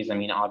 diabetes. I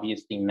mean,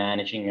 obviously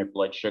managing your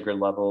blood sugar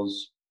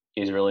levels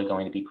is really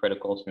going to be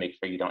critical to make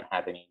sure you don't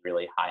have any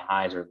really high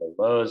highs or low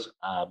lows.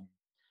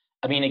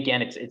 I mean,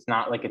 again, it's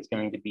not like it's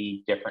going to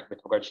be different with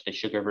regards to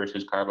sugar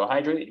versus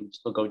carbohydrate. It would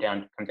still come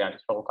down to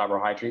total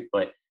carbohydrate,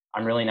 but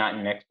I'm really not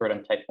an expert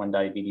on type 1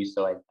 diabetes,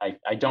 so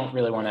I don't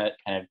really want to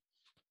kind of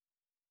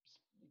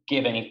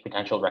give any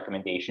potential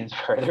recommendations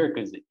further,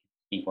 because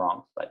be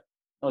wrong. But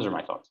those are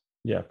my thoughts.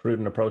 Yeah,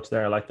 prudent approach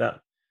there. I like that.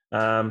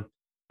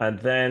 And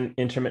then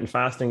intermittent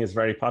fasting is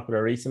very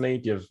popular recently.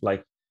 Do you have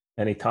like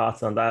any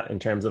thoughts on that in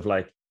terms of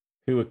like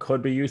who it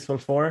could be useful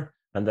for,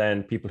 and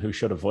then people who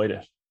should avoid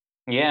it?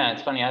 Yeah,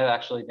 it's funny. I've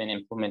actually been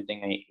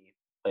implementing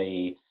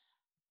a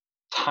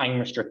time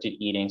restricted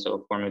eating, so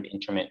a form of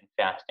intermittent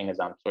fasting as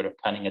I'm sort of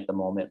cutting at the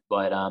moment.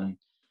 But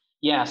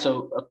yeah,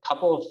 so a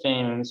couple of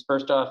things.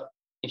 First off,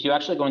 if you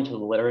actually go into the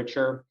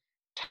literature,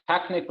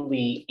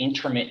 technically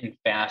intermittent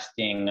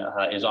fasting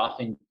is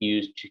often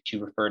used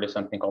to refer to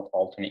something called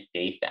alternate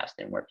day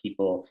fasting, where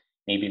people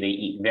maybe they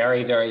eat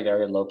very, very,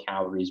 very low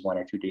calories 1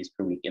 or 2 days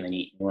per week and then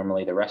eat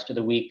normally the rest of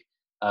the week.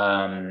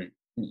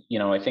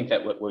 I think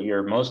that what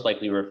you're most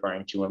likely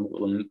referring to and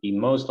what will be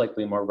most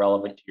likely more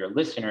relevant to your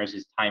listeners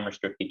is time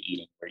restricted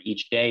eating, where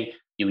each day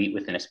you eat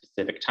within a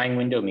specific time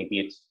window. Maybe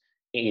it's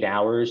 8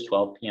 hours,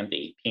 12 p.m. to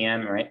 8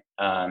 p.m., right?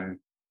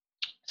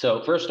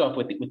 So first off,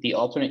 with the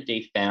alternate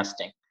day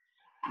fasting,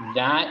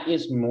 that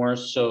is more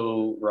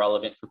so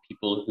relevant for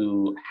people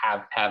who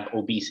have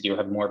obesity or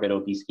have morbid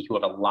obesity, who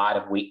have a lot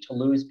of weight to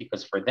lose,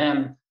 because for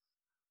them,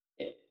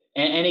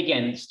 and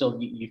again, still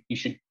you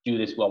should do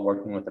this while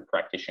working with a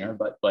practitioner,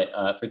 but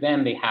for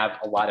them, they have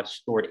a lot of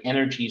stored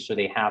energy, so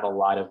they have a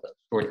lot of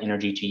stored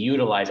energy to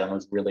utilize on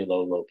those really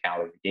low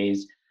calorie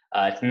days.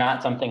 It's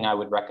not something I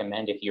would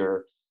recommend if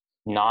you're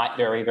not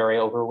very, very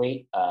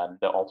overweight.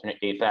 The alternate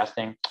day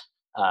fasting.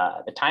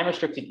 The time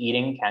restricted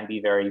eating can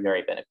be very,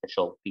 very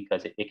beneficial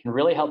because it can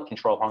really help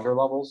control hunger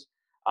levels.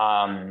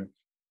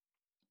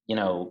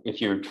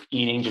 If you're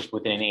eating just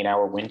within an 8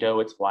 hour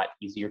window, it's a lot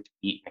easier to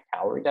eat in a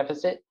calorie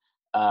deficit.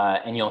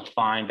 And you'll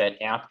find that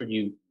after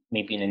you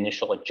maybe an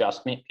initial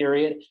adjustment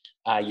period,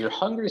 your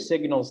hunger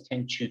signals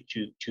tend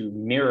to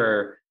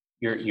mirror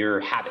your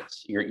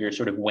habits, your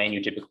sort of when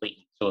you typically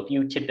eat. So if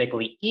you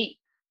typically eat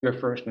your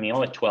first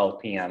meal at 12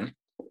 p.m.,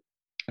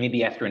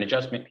 maybe after an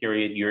adjustment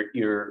period,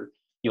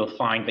 you'll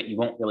find that you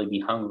won't really be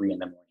hungry in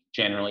the morning,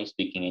 generally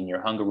speaking, and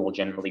your hunger will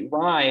generally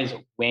rise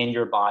when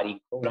your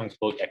body, quote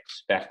unquote,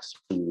 expects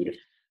food.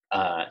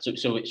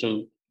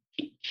 So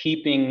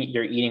keeping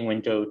your eating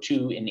window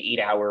to an 8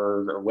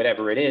 hour or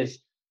whatever it is,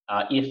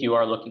 if you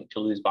are looking to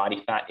lose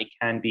body fat, it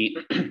can be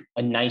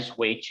a nice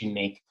way to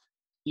make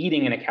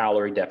eating in a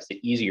calorie deficit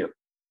easier.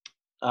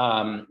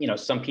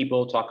 Some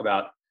people talk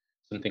about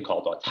something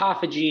called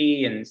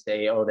autophagy and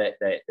say, oh,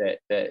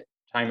 that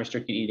time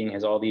restricted eating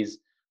has all these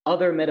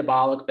other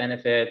metabolic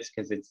benefits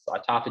because it's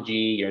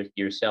autophagy,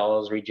 your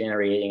cells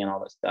regenerating and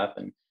all this stuff.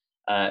 And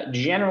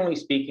generally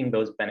speaking,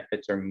 those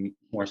benefits are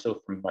more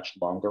so from much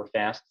longer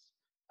fasts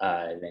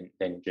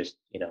than just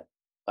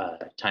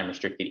time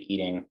restricted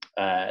eating.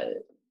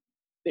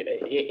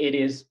 It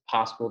is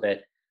possible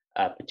that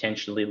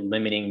potentially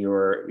limiting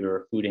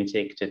your food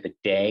intake to the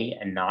day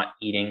and not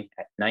eating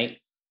at night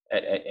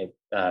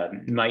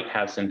might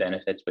have some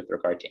benefits with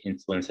regard to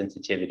insulin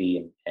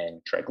sensitivity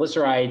and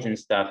triglycerides and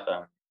stuff.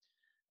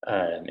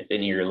 If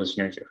any of your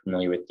listeners are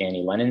familiar with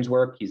Danny Lennon's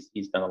work,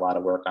 he's done a lot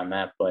of work on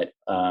that. But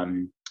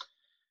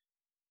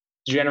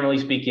generally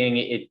speaking,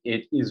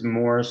 it is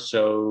more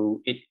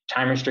so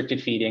time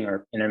restricted feeding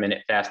or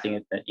intermittent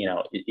fasting.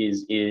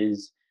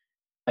 Is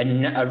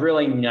a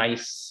really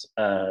nice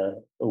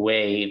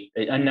way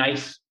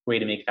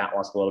to make fat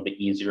loss a little bit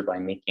easier by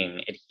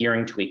making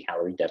adhering to a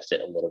calorie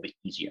deficit a little bit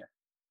easier.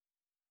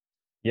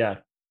 Yeah.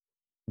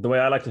 The way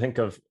I like to think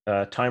of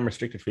time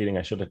restricted feeding,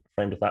 I should have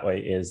framed it that way,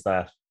 is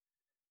that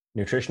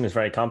nutrition is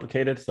very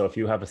complicated. So if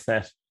you have a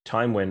set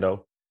time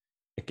window,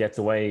 it gets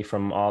away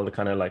from all the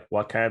kind of like,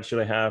 what carbs should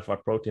I have,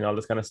 what protein, all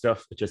this kind of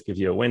stuff. It just gives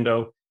you a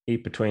window,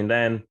 eat between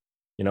then,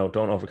 don't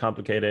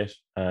overcomplicate it.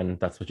 And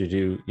that's what you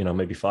do,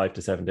 maybe 5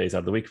 to 7 days out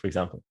of the week, for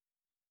example.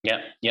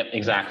 Yep,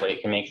 exactly.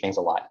 It can make things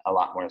a lot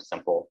more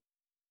simple.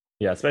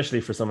 Yeah,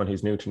 especially for someone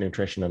who's new to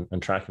nutrition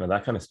and tracking and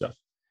that kind of stuff.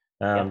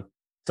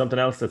 Something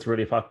else that's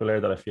really popular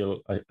that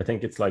I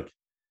think it's like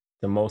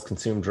the most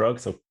consumed drug.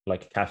 So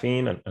like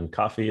caffeine and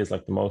coffee is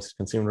like the most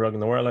consumed drug in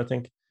the world, I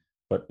think.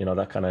 But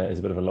that kind of is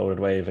a bit of a loaded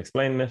way of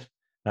explaining it.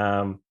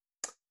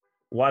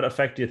 What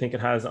effect do you think it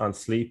has on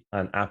sleep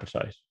and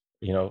appetite?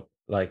 For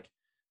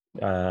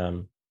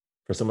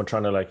someone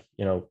trying to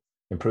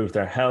improve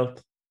their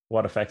health,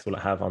 what effects will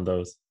it have on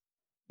those?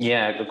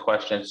 Yeah, good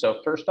question.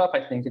 So first off,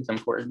 I think it's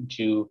important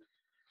to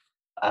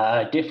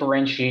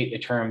differentiate the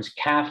terms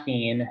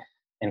caffeine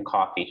and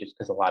coffee, just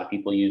because a lot of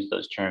people use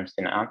those terms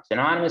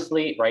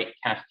synonymously, right?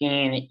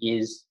 Caffeine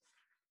is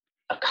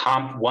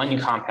one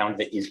compound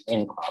that is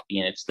in coffee,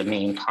 and it's the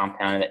main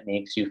compound that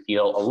makes you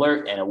feel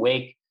alert and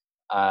awake,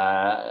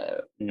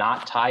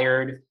 not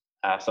tired,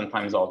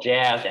 sometimes all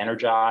jazzed,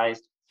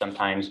 energized,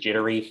 sometimes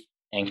jittery,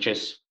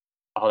 anxious.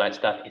 All that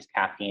stuff is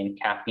caffeine.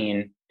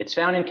 Caffeine, it's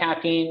found in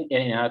caffeine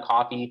in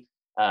coffee,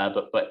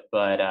 but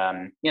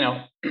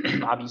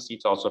obviously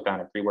it's also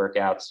found in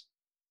pre-workouts,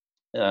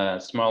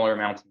 smaller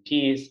amounts in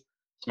teas,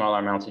 smaller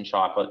amounts in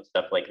chocolate,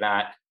 stuff like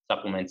that,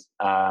 supplements.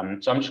 So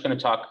I'm just going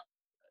to talk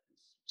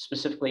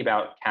specifically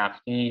about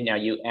caffeine. Now,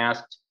 you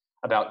asked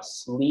about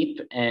sleep,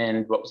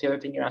 and what was the other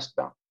thing you asked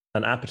about?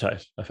 An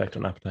appetite, effect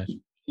on appetite.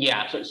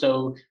 Yeah,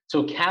 so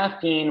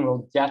caffeine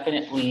will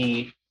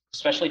definitely,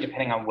 especially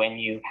depending on when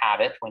you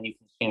have it, when you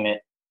consume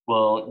it,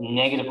 will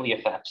negatively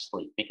affect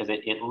sleep because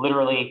it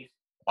literally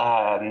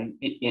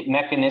it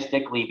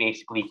mechanistically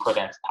basically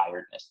prevents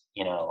tiredness.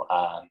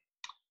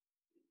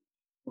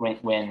 When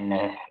when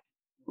uh,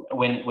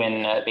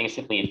 when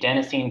basically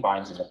adenosine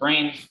binds in the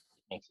brain, it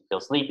makes you feel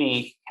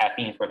sleepy.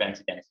 Caffeine prevents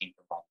adenosine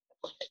from binding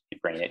in the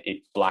brain.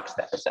 It blocks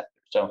that receptor.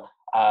 So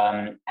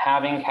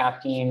having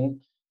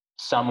caffeine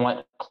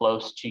somewhat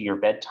close to your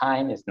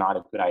bedtime is not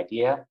a good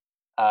idea.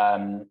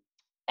 Um,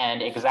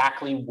 and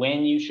exactly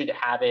when you should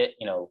have it,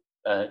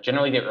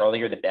 generally the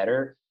earlier the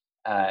better.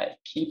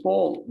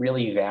 People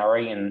really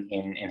vary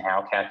in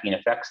how caffeine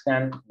affects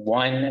them.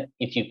 One,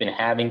 if you've been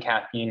having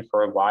caffeine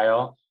for a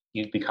while,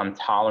 you've become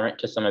tolerant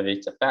to some of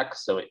its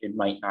effects, so it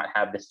might not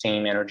have the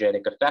same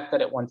energetic effect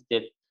that it once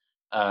did.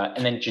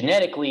 And then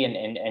genetically,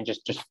 and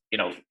just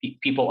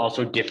people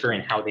also differ in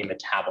how they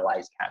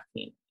metabolize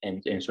caffeine,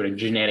 and sort of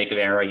genetic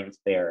variants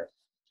there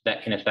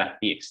that can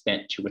affect the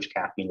extent to which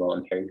caffeine will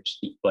impair your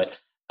sleep. But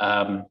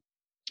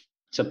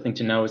something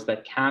to know is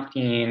that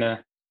caffeine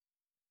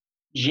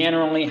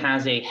generally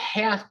has a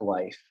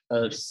half-life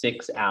of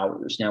 6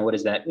 hours. Now, what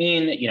does that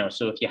mean?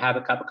 So if you have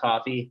a cup of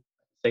coffee,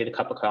 say the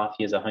cup of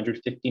coffee has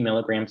 150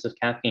 milligrams of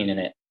caffeine in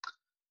it,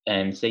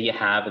 and say you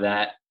have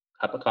that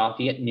cup of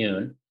coffee at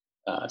noon,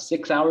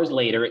 6 hours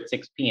later at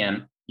 6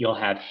 p.m., you'll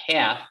have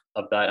half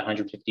of that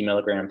 150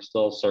 milligrams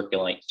still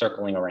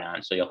circling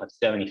around. So you'll have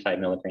 75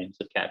 milligrams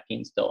of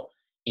caffeine still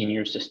in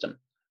your system.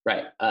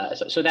 Right.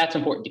 So that's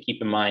important to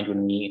keep in mind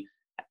when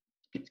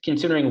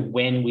considering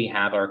when we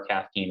have our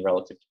caffeine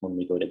relative to when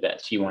we go to bed.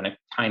 So you want to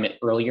time it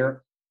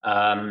earlier.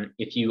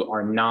 If you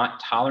are not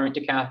tolerant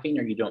to caffeine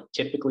or you don't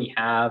typically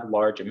have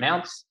large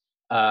amounts,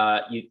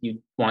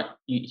 you'd want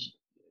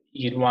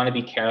to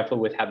be careful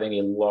with having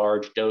a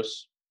large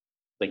dose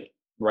like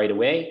right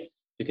away,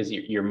 because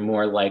you're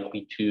more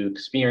likely to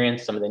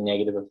experience some of the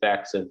negative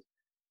effects of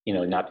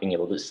not being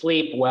able to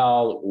sleep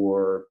well,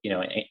 or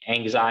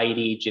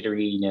anxiety,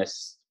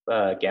 jitteriness,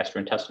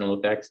 gastrointestinal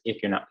effects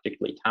if you're not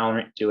particularly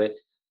tolerant to it.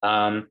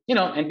 And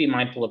be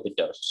mindful of the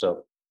dose.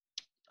 So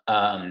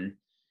um,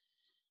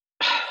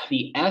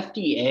 the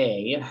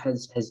FDA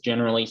has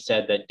generally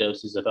said that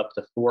doses of up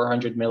to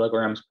 400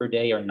 milligrams per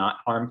day are not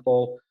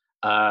harmful.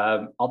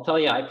 I'll tell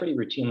you, I pretty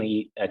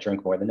routinely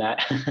drink more than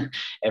that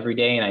every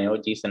day, and I know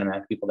a decent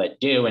amount of people that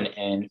do.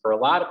 And for a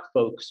lot of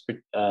folks,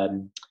 a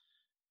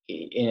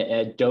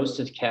dose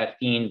of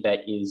caffeine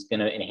that is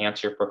going to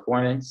enhance your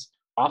performance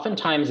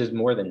oftentimes is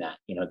more than that.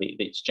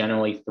 It's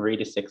generally 3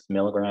 to 6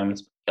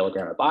 milligrams per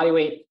kilogram of body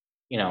weight.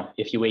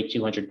 If you weigh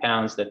 200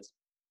 pounds, that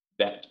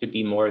could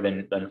be more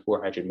than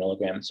 400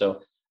 milligrams.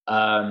 So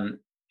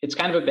it's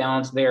kind of a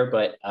balance there,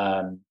 but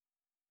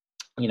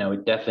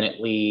it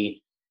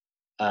definitely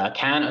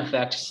can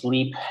affect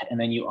sleep. And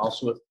then you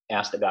also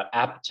asked about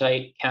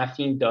appetite.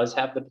 Caffeine does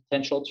have the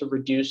potential to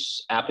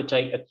reduce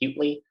appetite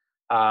acutely,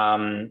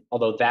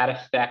 although that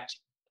effect,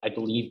 I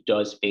believe,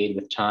 does fade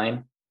with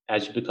time.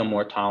 As you become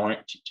more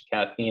tolerant to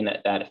caffeine,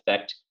 that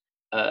effect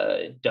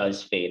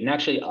does fade. And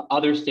actually,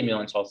 other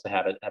stimulants also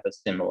have a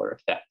similar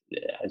effect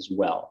as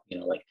well.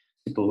 Like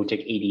people who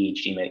take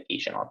ADHD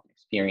medication often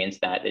experience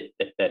that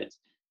it's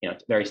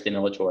it's very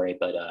stimulatory,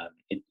 but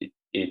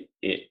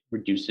it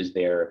reduces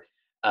their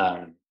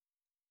hunger.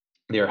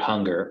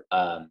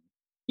 I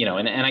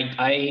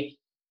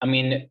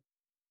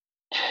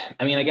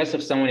guess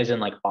if someone is in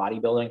like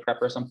bodybuilding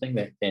prep or something,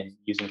 then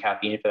using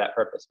caffeine for that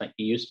purpose might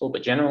be useful.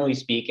 But generally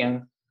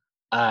speaking,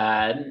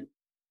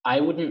 I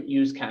wouldn't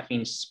use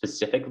caffeine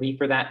specifically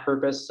for that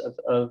purpose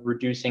of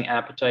reducing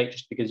appetite,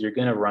 just because you're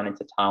going to run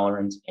into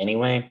tolerance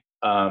anyway.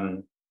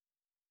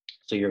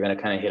 So you're going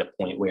to kind of hit a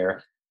point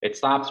where it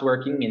stops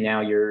working, and now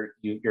you're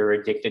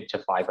addicted to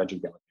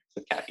 500 milligrams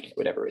of caffeine,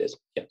 whatever it is.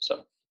 Yeah.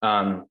 So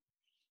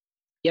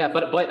yeah,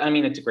 but I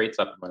mean, it's a great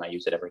supplement. I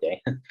use it every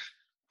day.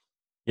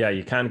 Yeah,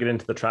 you can get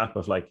into the trap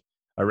of like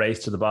a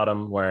race to the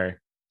bottom where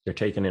you're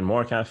taking in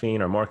more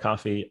caffeine or more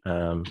coffee.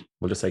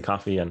 We'll just say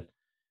coffee, and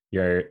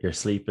your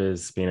sleep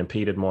is being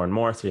impeded more and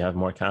more. So you have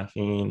more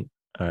caffeine,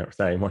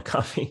 more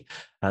coffee,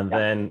 and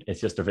then it's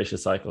just a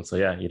vicious cycle. So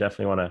yeah, you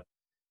definitely want to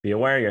be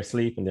aware of your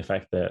sleep and the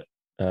effect that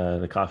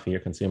the coffee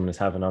you're consuming is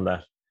having on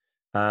that.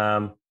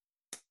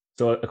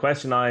 So a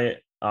question I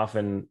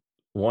often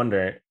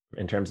wonder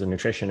in terms of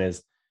nutrition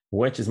is,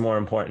 which is more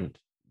important,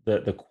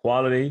 the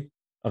quality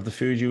of the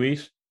food you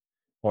eat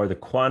or the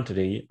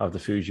quantity of the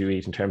food you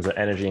eat in terms of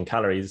energy and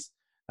calories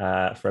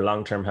for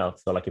long-term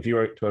health? So like if you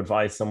were to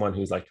advise someone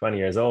who's like 20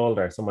 years old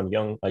or someone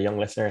young, a young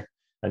listener,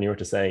 and you were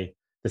to say,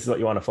 this is what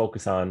you want to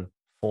focus on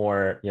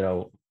for,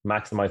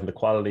 maximizing the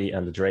quality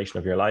and the duration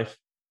of your life.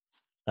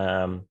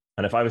 And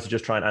if I was to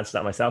just try and answer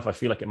that myself, I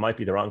feel like it might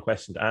be the wrong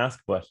question to ask,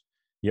 but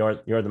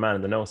you're the man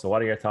in the know. So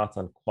what are your thoughts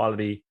on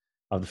quality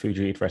of the food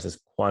you eat versus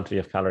quantity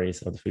of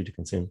calories of the food you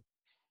consume?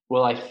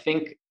 Well, I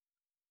think,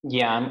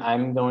 yeah,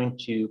 I'm going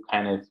to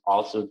kind of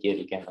also give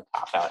again the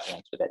cop-out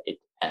answer that it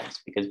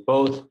depends, because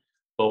both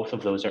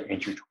of those are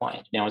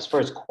intertwined. Now, as far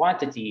as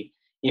quantity,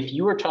 if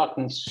you were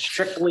talking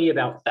strictly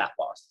about fat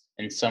loss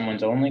and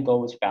someone's only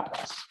goal was fat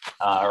loss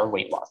or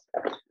weight loss,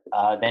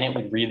 then it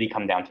would really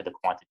come down to the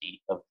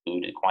quantity of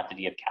food, the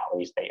quantity of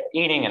calories they are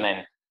eating, and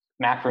then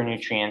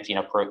macronutrients,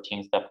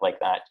 protein, stuff like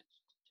that.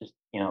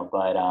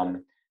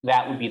 But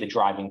that would be the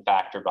driving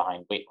factor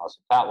behind weight loss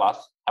and fat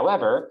loss.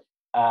 However,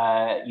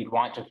 you'd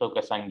want to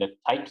focus on the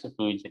types of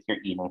foods that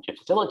you're eating to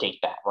facilitate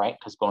that, right?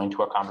 Because going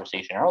to our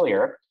conversation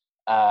earlier,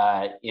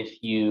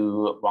 if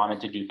you wanted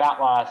to do fat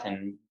loss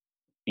and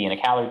be in a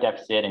calorie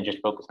deficit and just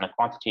focus on a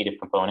quantitative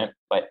component,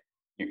 but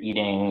you're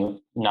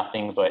eating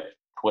nothing but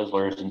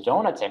Twizzlers and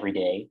donuts every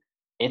day,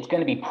 it's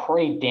going to be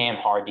pretty damn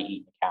hard to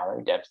eat in a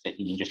calorie deficit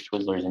eating just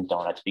Twizzlers and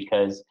donuts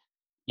because,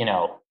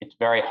 it's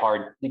very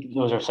hard.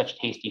 Those are such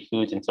tasty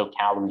foods and so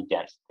calorie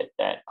dense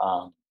that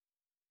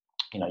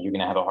you're going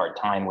to have a hard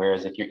time.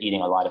 Whereas if you're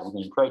eating a lot of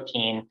lean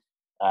protein,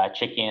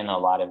 chicken, a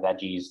lot of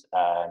veggies,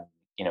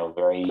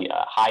 very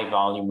high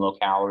volume, low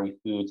calorie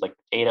foods like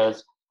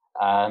potatoes,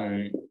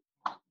 and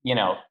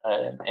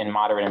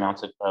moderate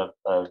amounts of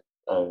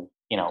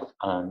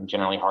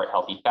generally heart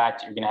healthy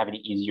fats, you're going to have an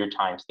easier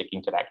time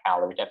sticking to that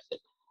calorie deficit.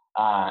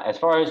 As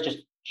far as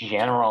just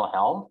general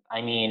health,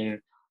 I mean,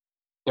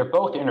 they're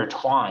both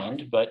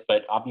intertwined, but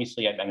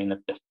obviously,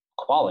 the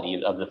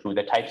quality of the food,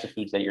 the types of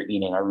foods that you're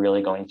eating are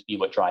really going to be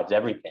what drives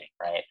everything,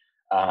 right?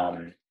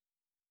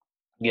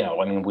 We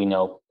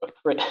know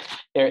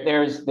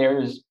there's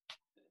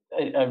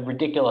a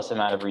ridiculous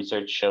amount of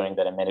research showing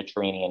that a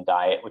Mediterranean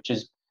diet, which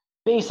is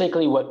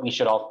basically what we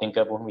should all think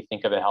of when we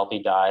think of a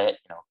healthy diet,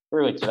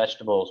 fruits,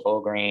 vegetables, whole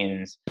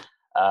grains,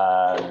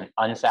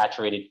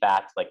 unsaturated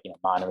fats like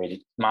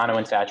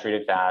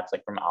monounsaturated fats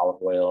like from olive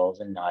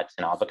oils and nuts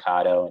and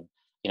avocado and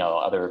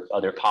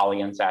other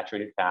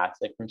polyunsaturated fats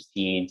like from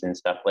seeds and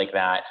stuff like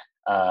that,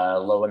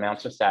 low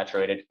amounts of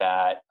saturated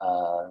fat,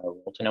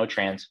 low to no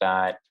trans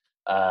fat,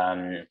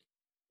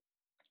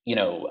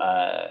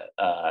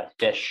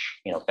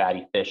 fish,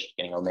 fatty fish,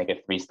 getting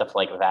omega-3, stuff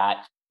like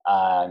that.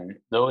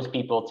 Those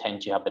people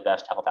tend to have the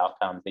best health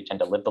outcomes. They tend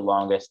to live the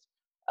longest.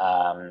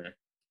 And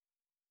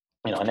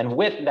then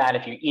with that,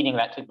 if you're eating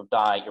that type of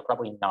diet, you're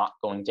probably not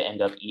going to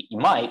end up you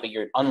might, but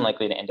you're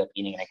unlikely to end up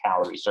eating in a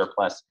calorie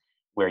surplus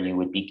where you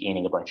would be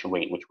gaining a bunch of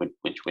weight, which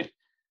would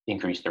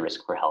increase the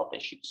risk for health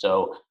issues.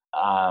 So,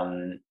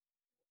 and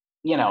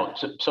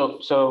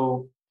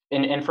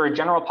for a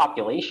general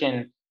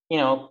population,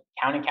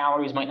 counting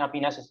calories might not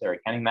be necessary.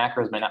 Counting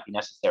macros might not be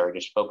necessary.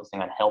 Just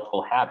focusing on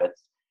healthful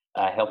habits,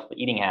 healthful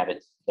eating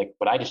habits, like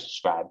what I just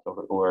described,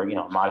 or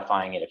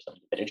modifying it if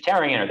someone's a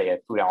vegetarian or they have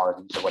food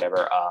allergies or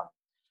whatever,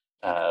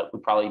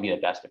 would probably be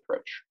the best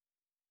approach.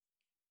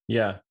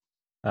 Yeah.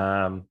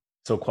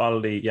 So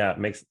quality,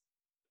 makes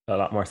a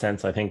lot more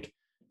sense. I think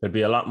there'd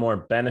be a lot more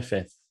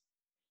benefits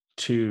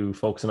to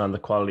focusing on the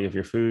quality of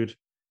your food,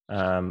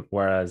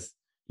 whereas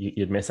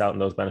you'd miss out on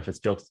those benefits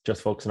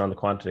just focusing on the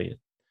quantity.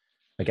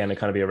 Again, it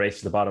kind of be a race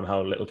to the bottom.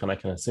 How little can I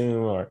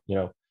consume, or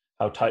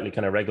how tightly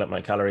can I regulate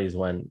my calories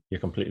when you're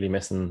completely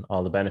missing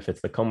all the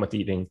benefits that come with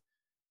eating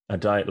a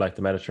diet like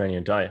the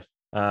Mediterranean diet.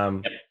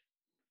 Yep.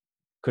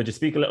 Could you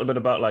speak a little bit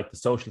about like the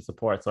social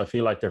support? So I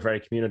feel like they're very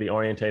community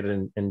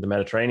orientated in the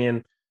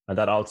Mediterranean, and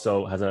that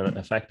also has an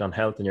effect on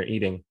health and your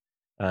eating.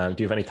 Do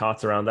you have any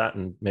thoughts around that,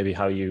 and maybe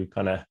how you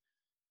kind of,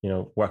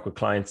 work with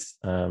clients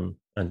and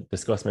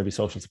discuss maybe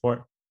social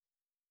support?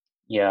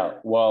 Yeah,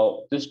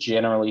 well, just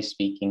generally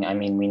speaking,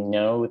 we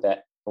know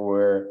that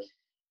for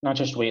not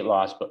just weight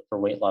loss, but for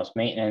weight loss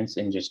maintenance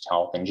and just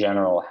health in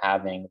general,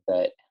 having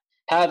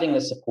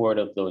the support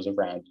of those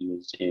around you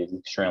is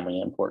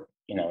extremely important.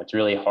 It's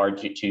really hard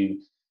to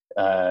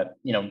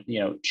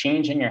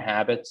changing your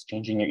habits,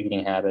 changing your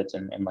eating habits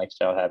and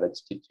lifestyle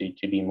habits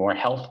to be more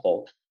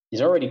healthful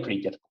is already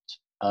pretty difficult.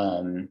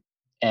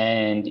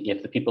 And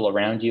if the people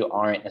around you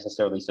aren't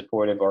necessarily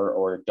supportive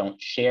or don't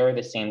share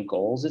the same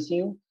goals as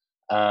you,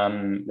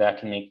 that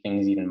can make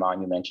things even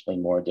monumentally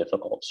more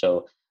difficult.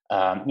 So,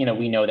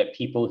 we know that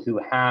people who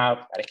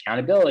have that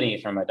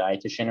accountability from a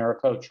dietitian or a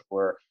coach,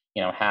 or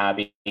have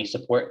a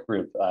support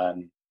group,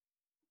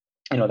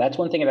 that's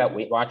one thing about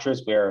Weight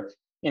Watchers where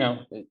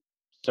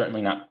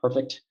certainly not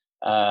perfect,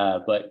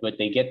 but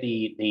they get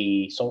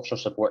the social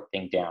support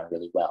thing down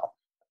really well.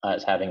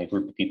 As having a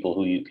group of people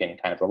who you can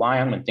kind of rely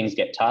on when things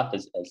get tough,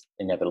 as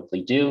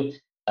inevitably do.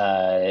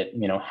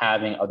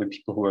 Having other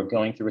people who are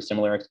going through a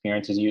similar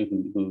experience as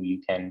you, who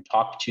you can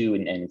talk to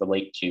and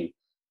relate to,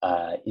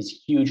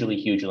 is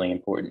hugely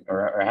important.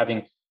 Or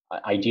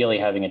ideally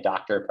having a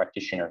doctor or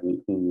practitioner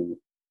who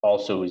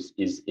also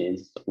is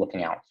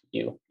looking out for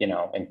you,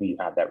 and who you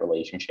have that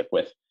relationship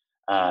with,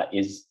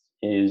 is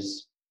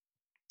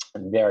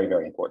very,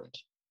 very important.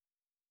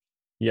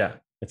 Yeah,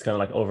 it's kind of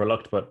like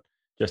overlooked, but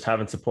just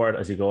having support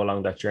as you go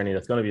along that journey,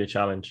 that's going to be a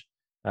challenge.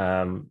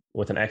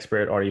 With an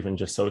expert or even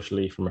just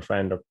socially from a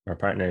friend or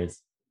partner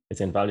is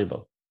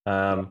invaluable.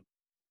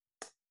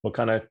 We'll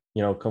kind of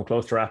come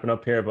close to wrapping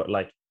up here, but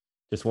like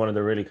just one of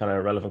the really kind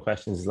of relevant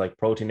questions is like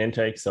protein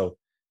intake. So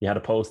you had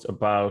a post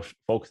about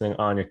focusing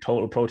on your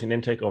total protein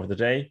intake over the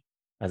day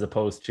as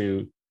opposed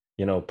to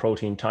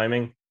protein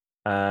timing.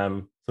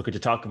 So So could you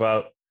talk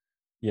about,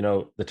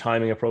 the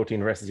timing of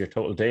protein versus your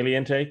total daily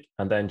intake,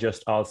 and then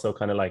just also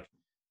kind of like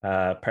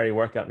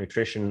peri-workout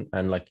nutrition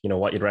and like,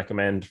 what you'd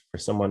recommend for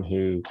someone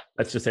who,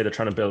 let's just say they're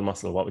trying to build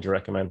muscle, what would you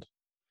recommend?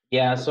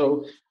 Yeah,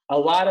 so a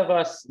lot of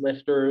us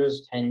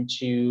lifters tend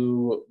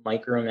to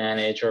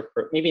micromanage, or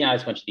maybe not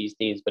as much these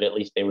days, but at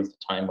least there was a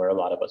time where a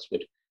lot of us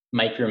would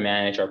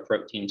micromanage our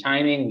protein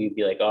timing. We'd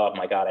be like, oh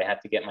my God, I have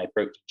to get my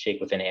protein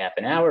shake within half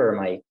an hour,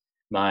 or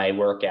my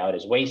workout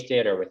is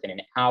wasted, or within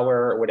an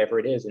hour, or whatever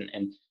it is.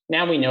 And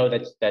now we know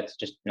that's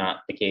just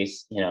not the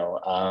case,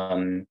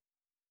 and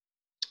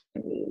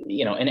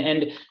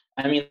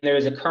I mean,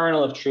 there's a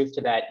kernel of truth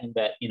to that, in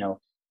that,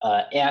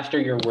 after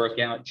your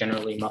workout,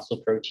 generally muscle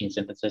protein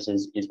synthesis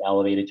is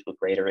elevated to a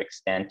greater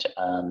extent.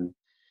 And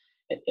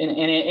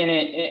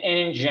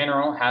in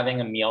general,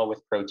 having a meal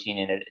with protein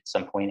in it at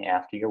some point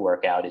after your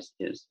workout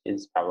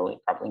is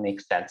probably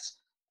makes sense.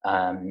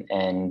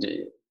 And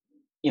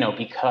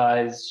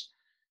because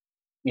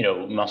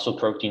muscle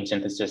protein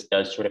synthesis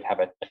does sort of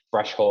have a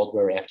threshold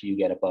where after you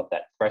get above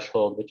that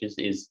threshold, which is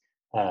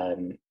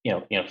from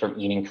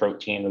eating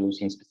protein or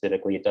leucine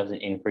specifically, it doesn't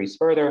increase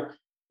further.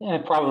 And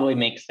it probably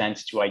makes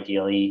sense to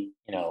ideally,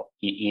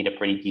 eat a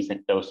pretty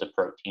decent dose of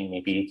protein,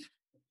 maybe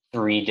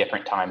 3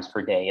 different times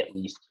per day at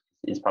least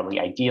is probably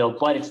ideal,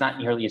 but it's not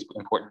nearly as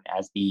important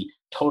as the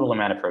total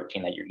amount of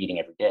protein that you're eating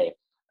every day.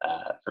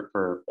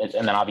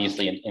 And then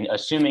obviously, in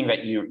assuming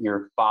that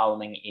you're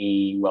following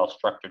a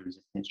well-structured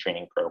resistance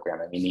training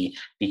program, I mean,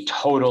 the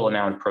total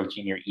amount of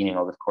protein you're eating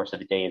over the course of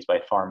the day is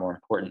by far more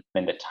important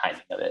than the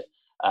timing of it.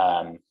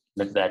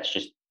 That's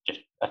just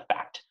a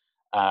fact.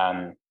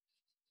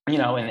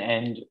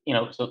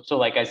 So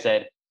like I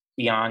said,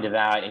 beyond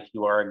that, if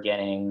you are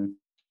getting,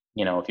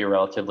 if you're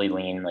relatively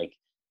lean, like,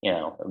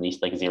 at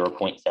least like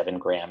 0.7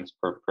 grams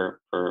per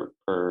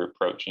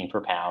protein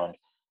per pound,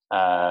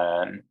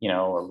 or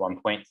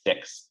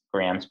 1.6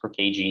 grams per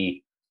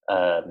kg,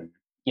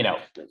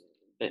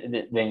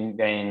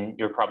 then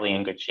you're probably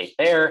in good shape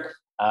there.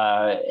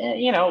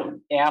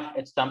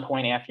 At some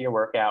point after your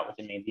workout,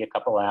 within maybe a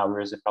couple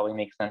hours, it probably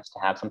makes sense to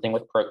have something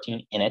with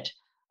protein in it.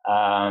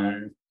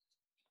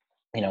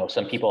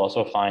 Some people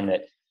also find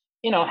that,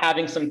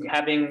 having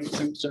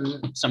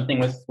something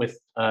with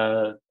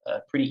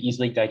pretty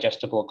easily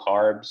digestible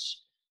carbs.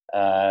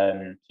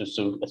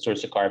 So a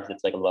source of carbs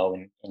that's like low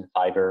in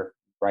fiber,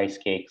 rice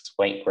cakes,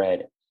 white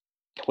bread,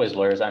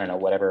 Twizzlers, I don't know,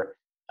 whatever,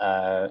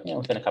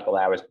 within a couple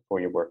hours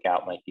before your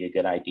workout might be a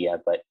good idea.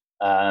 But,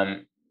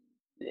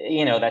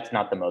 that's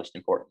not the most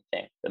important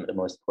thing. The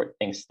most important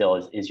thing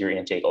still is your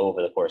intake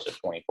over the course of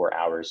 24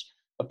 hours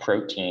of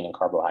protein and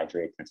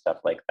carbohydrates and stuff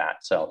like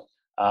that. So,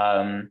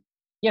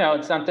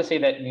 it's not to say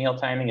that meal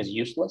timing is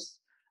useless,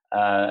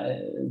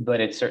 but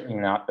it's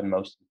certainly not the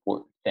most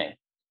important thing.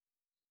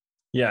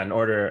 Yeah, in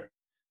order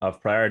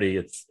of priority,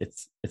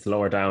 it's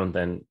lower down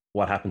than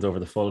what happens over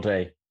the full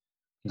day.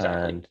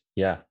 Exactly. And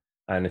yeah,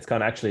 and it's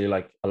kind of actually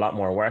like a lot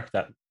more work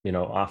that,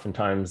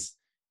 oftentimes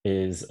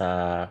is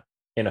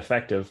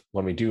ineffective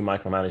when we do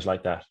micromanage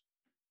like that.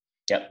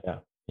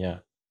 Yep. Yeah.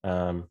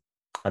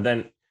 And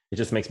then it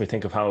just makes me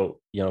think of how,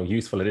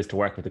 useful it is to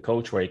work with a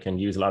coach, where you can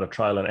use a lot of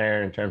trial and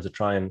error in terms of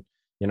trying,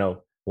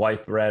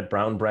 white bread,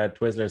 brown bread,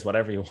 Twizzlers,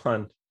 whatever you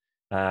want,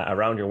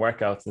 around your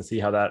workouts, and see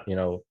how that,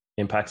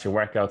 impacts your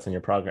workouts and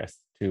your progress,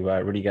 to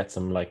really get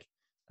some like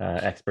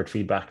expert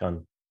feedback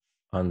on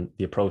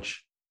the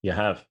approach you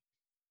have.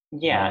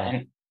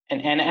 Yeah,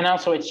 and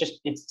also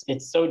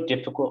it's so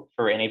difficult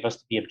for any of us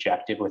to be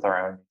objective with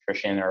our own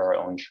nutrition or our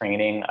own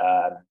training,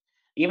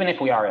 even if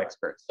we are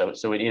experts.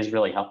 So it is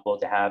really helpful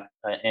to have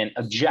an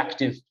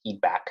objective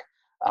feedback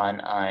on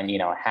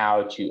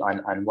how to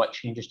on what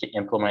changes to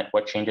implement,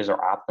 what changes are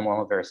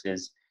optimal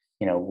versus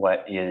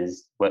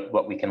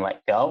what we can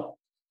let go.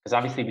 Because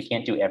obviously we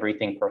can't do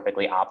everything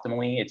perfectly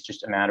optimally. It's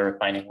just a matter of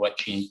finding what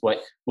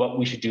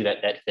we should do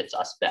that fits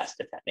us best,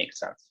 if that makes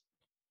sense.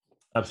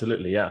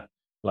 Absolutely, yeah.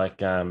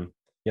 Like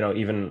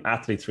even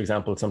athletes, for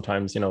example,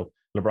 sometimes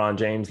LeBron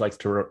James likes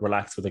to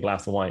relax with a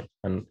glass of wine,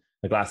 and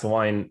a glass of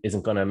wine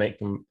isn't going to make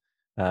him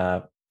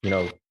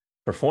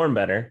perform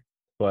better,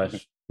 but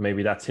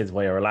maybe that's his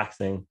way of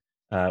relaxing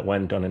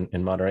when done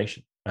in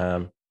moderation.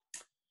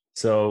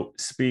 So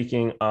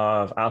speaking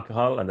of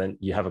alcohol, and then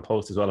you have a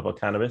post as well about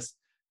cannabis.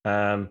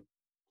 The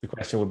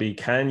question would be,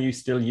 can you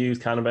still use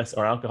cannabis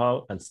or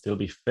alcohol and still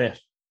be fit?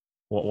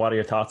 What are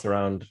your thoughts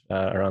around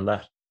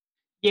that?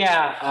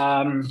 Yeah,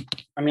 I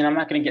mean, I'm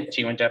not going to get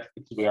too in depth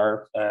because we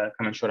are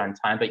coming short on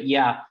time, but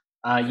yeah,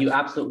 you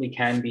absolutely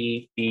can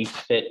be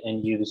fit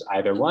and use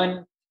either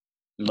one.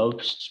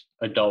 Most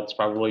adults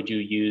probably do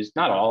use,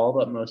 not all,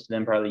 but most of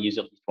them probably use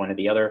at least one or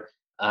the other.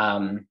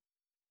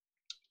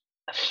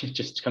 It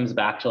just comes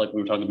back to like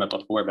we were talking about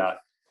before about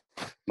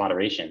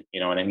moderation. You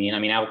know what I mean? I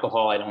mean,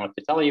 alcohol, I don't have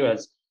to tell you,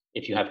 as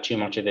if you have too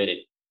much of it,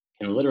 it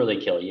can literally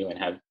kill you and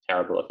have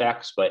terrible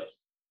effects. But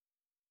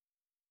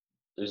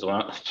there's a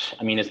lot,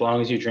 I mean, as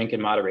long as you drink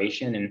in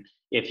moderation, and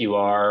if you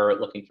are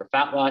looking for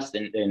fat loss,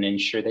 then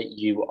ensure that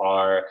you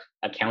are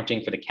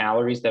accounting for the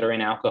calories that are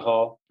in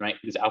alcohol, right?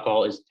 Because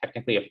alcohol is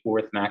technically a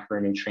fourth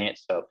macronutrient.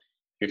 So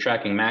if you're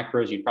tracking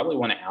macros, you probably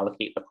want to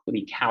allocate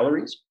the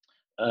calories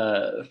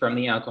from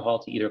the alcohol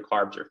to either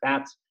carbs or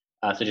fats.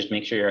 So just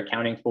make sure you're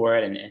accounting for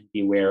it, and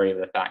be wary of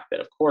the fact that,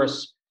 of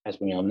course, as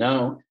we all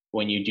know,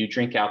 when you do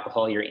drink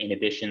alcohol, your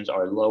inhibitions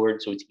are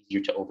lowered, so it's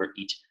easier to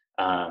overeat.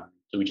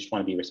 So we just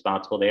want to be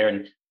responsible there.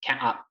 And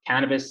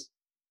cannabis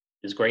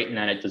is great in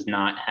that it does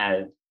not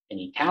have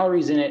any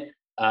calories in it.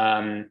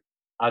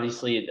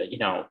 Obviously,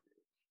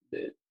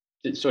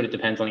 it sort of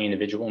depends on the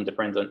individual and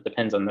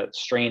depends on the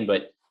strain,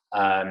 but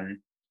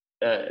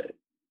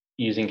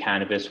using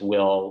cannabis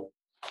will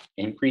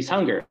increase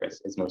hunger,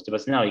 as most of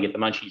us know. You get the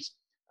munchies,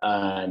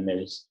 and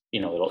there's,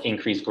 it'll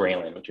increase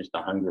ghrelin, which is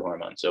the hunger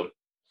hormone. So,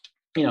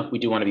 we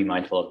do want to be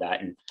mindful of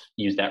that and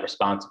use that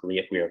responsibly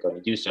if we are going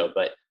to do so.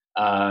 But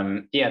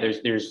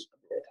there's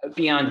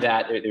beyond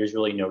that, there's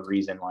really no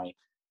reason why,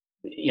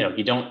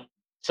 you don't.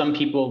 Some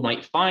people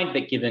might find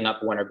that giving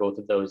up one or both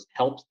of those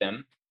helps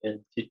them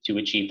to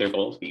achieve their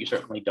goals, but you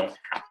certainly don't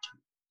have to.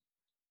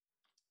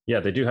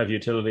 Yeah, they do have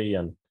utility,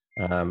 and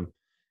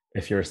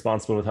if you're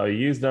responsible with how you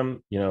use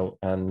them,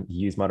 and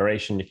use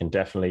moderation, you can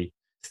definitely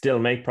still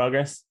make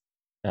progress.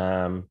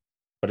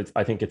 But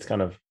I think it's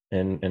kind of,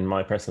 in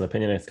my personal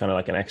opinion, it's kind of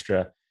like an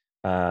extra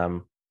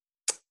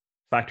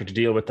factor to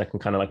deal with that can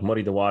kind of like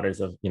muddy the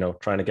waters of,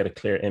 trying to get a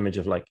clear image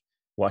of like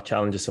what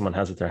challenges someone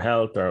has with their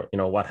health, or,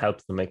 what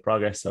helps them make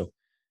progress. So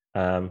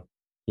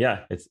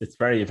it's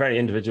very, very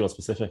individual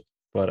specific,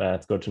 but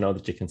it's good to know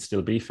that you can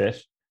still be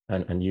fit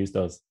and use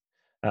those.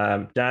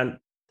 Dan,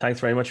 thanks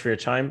very much for your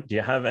time. Do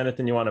you have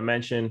anything you want to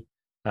mention?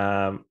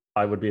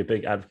 I would be a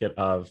big advocate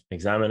of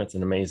Examine. It's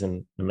an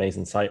amazing,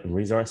 amazing site and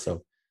resource.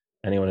 So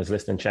anyone who's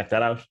listening, check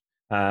that out.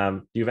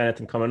 Do you have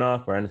anything coming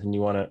up or anything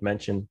you want to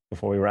mention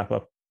before we wrap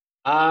up?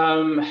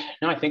 No,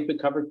 I think we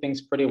covered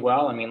things pretty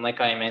well. I mean, like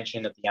I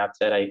mentioned at the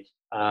outset, I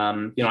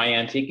am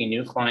taking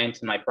new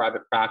clients in my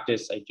private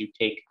practice. I do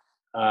take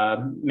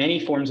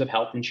many forms of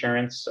health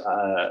insurance,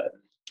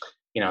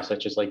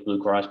 such as like Blue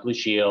Cross Blue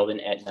Shield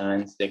and Aetna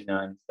and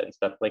Cigna and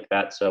stuff like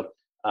that. So,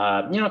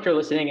 if you're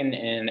listening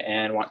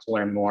and want to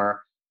learn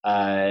more,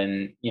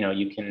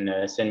 you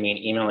can send me an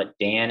email at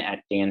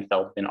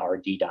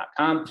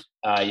dan@danfeldmanrd.com.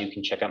 You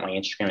can check out my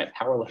Instagram at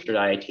Powerlifter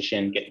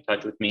Dietitian. Get in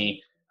touch with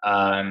me.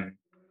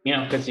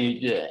 Because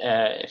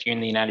if you're in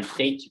the United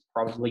States, you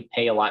probably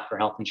pay a lot for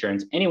health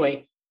insurance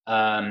anyway.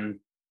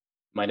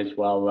 Might as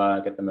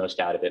well get the most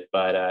out of it.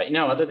 But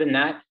other than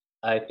that,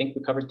 I think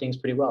we covered things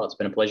pretty well. It's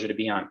been a pleasure to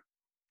be on.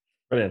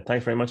 Brilliant.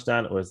 Thanks very much,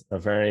 Dan. It was a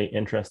very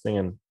interesting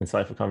and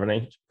insightful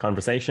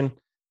conversation.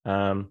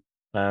 And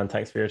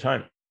thanks for your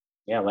time.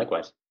 Yeah,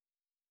 likewise.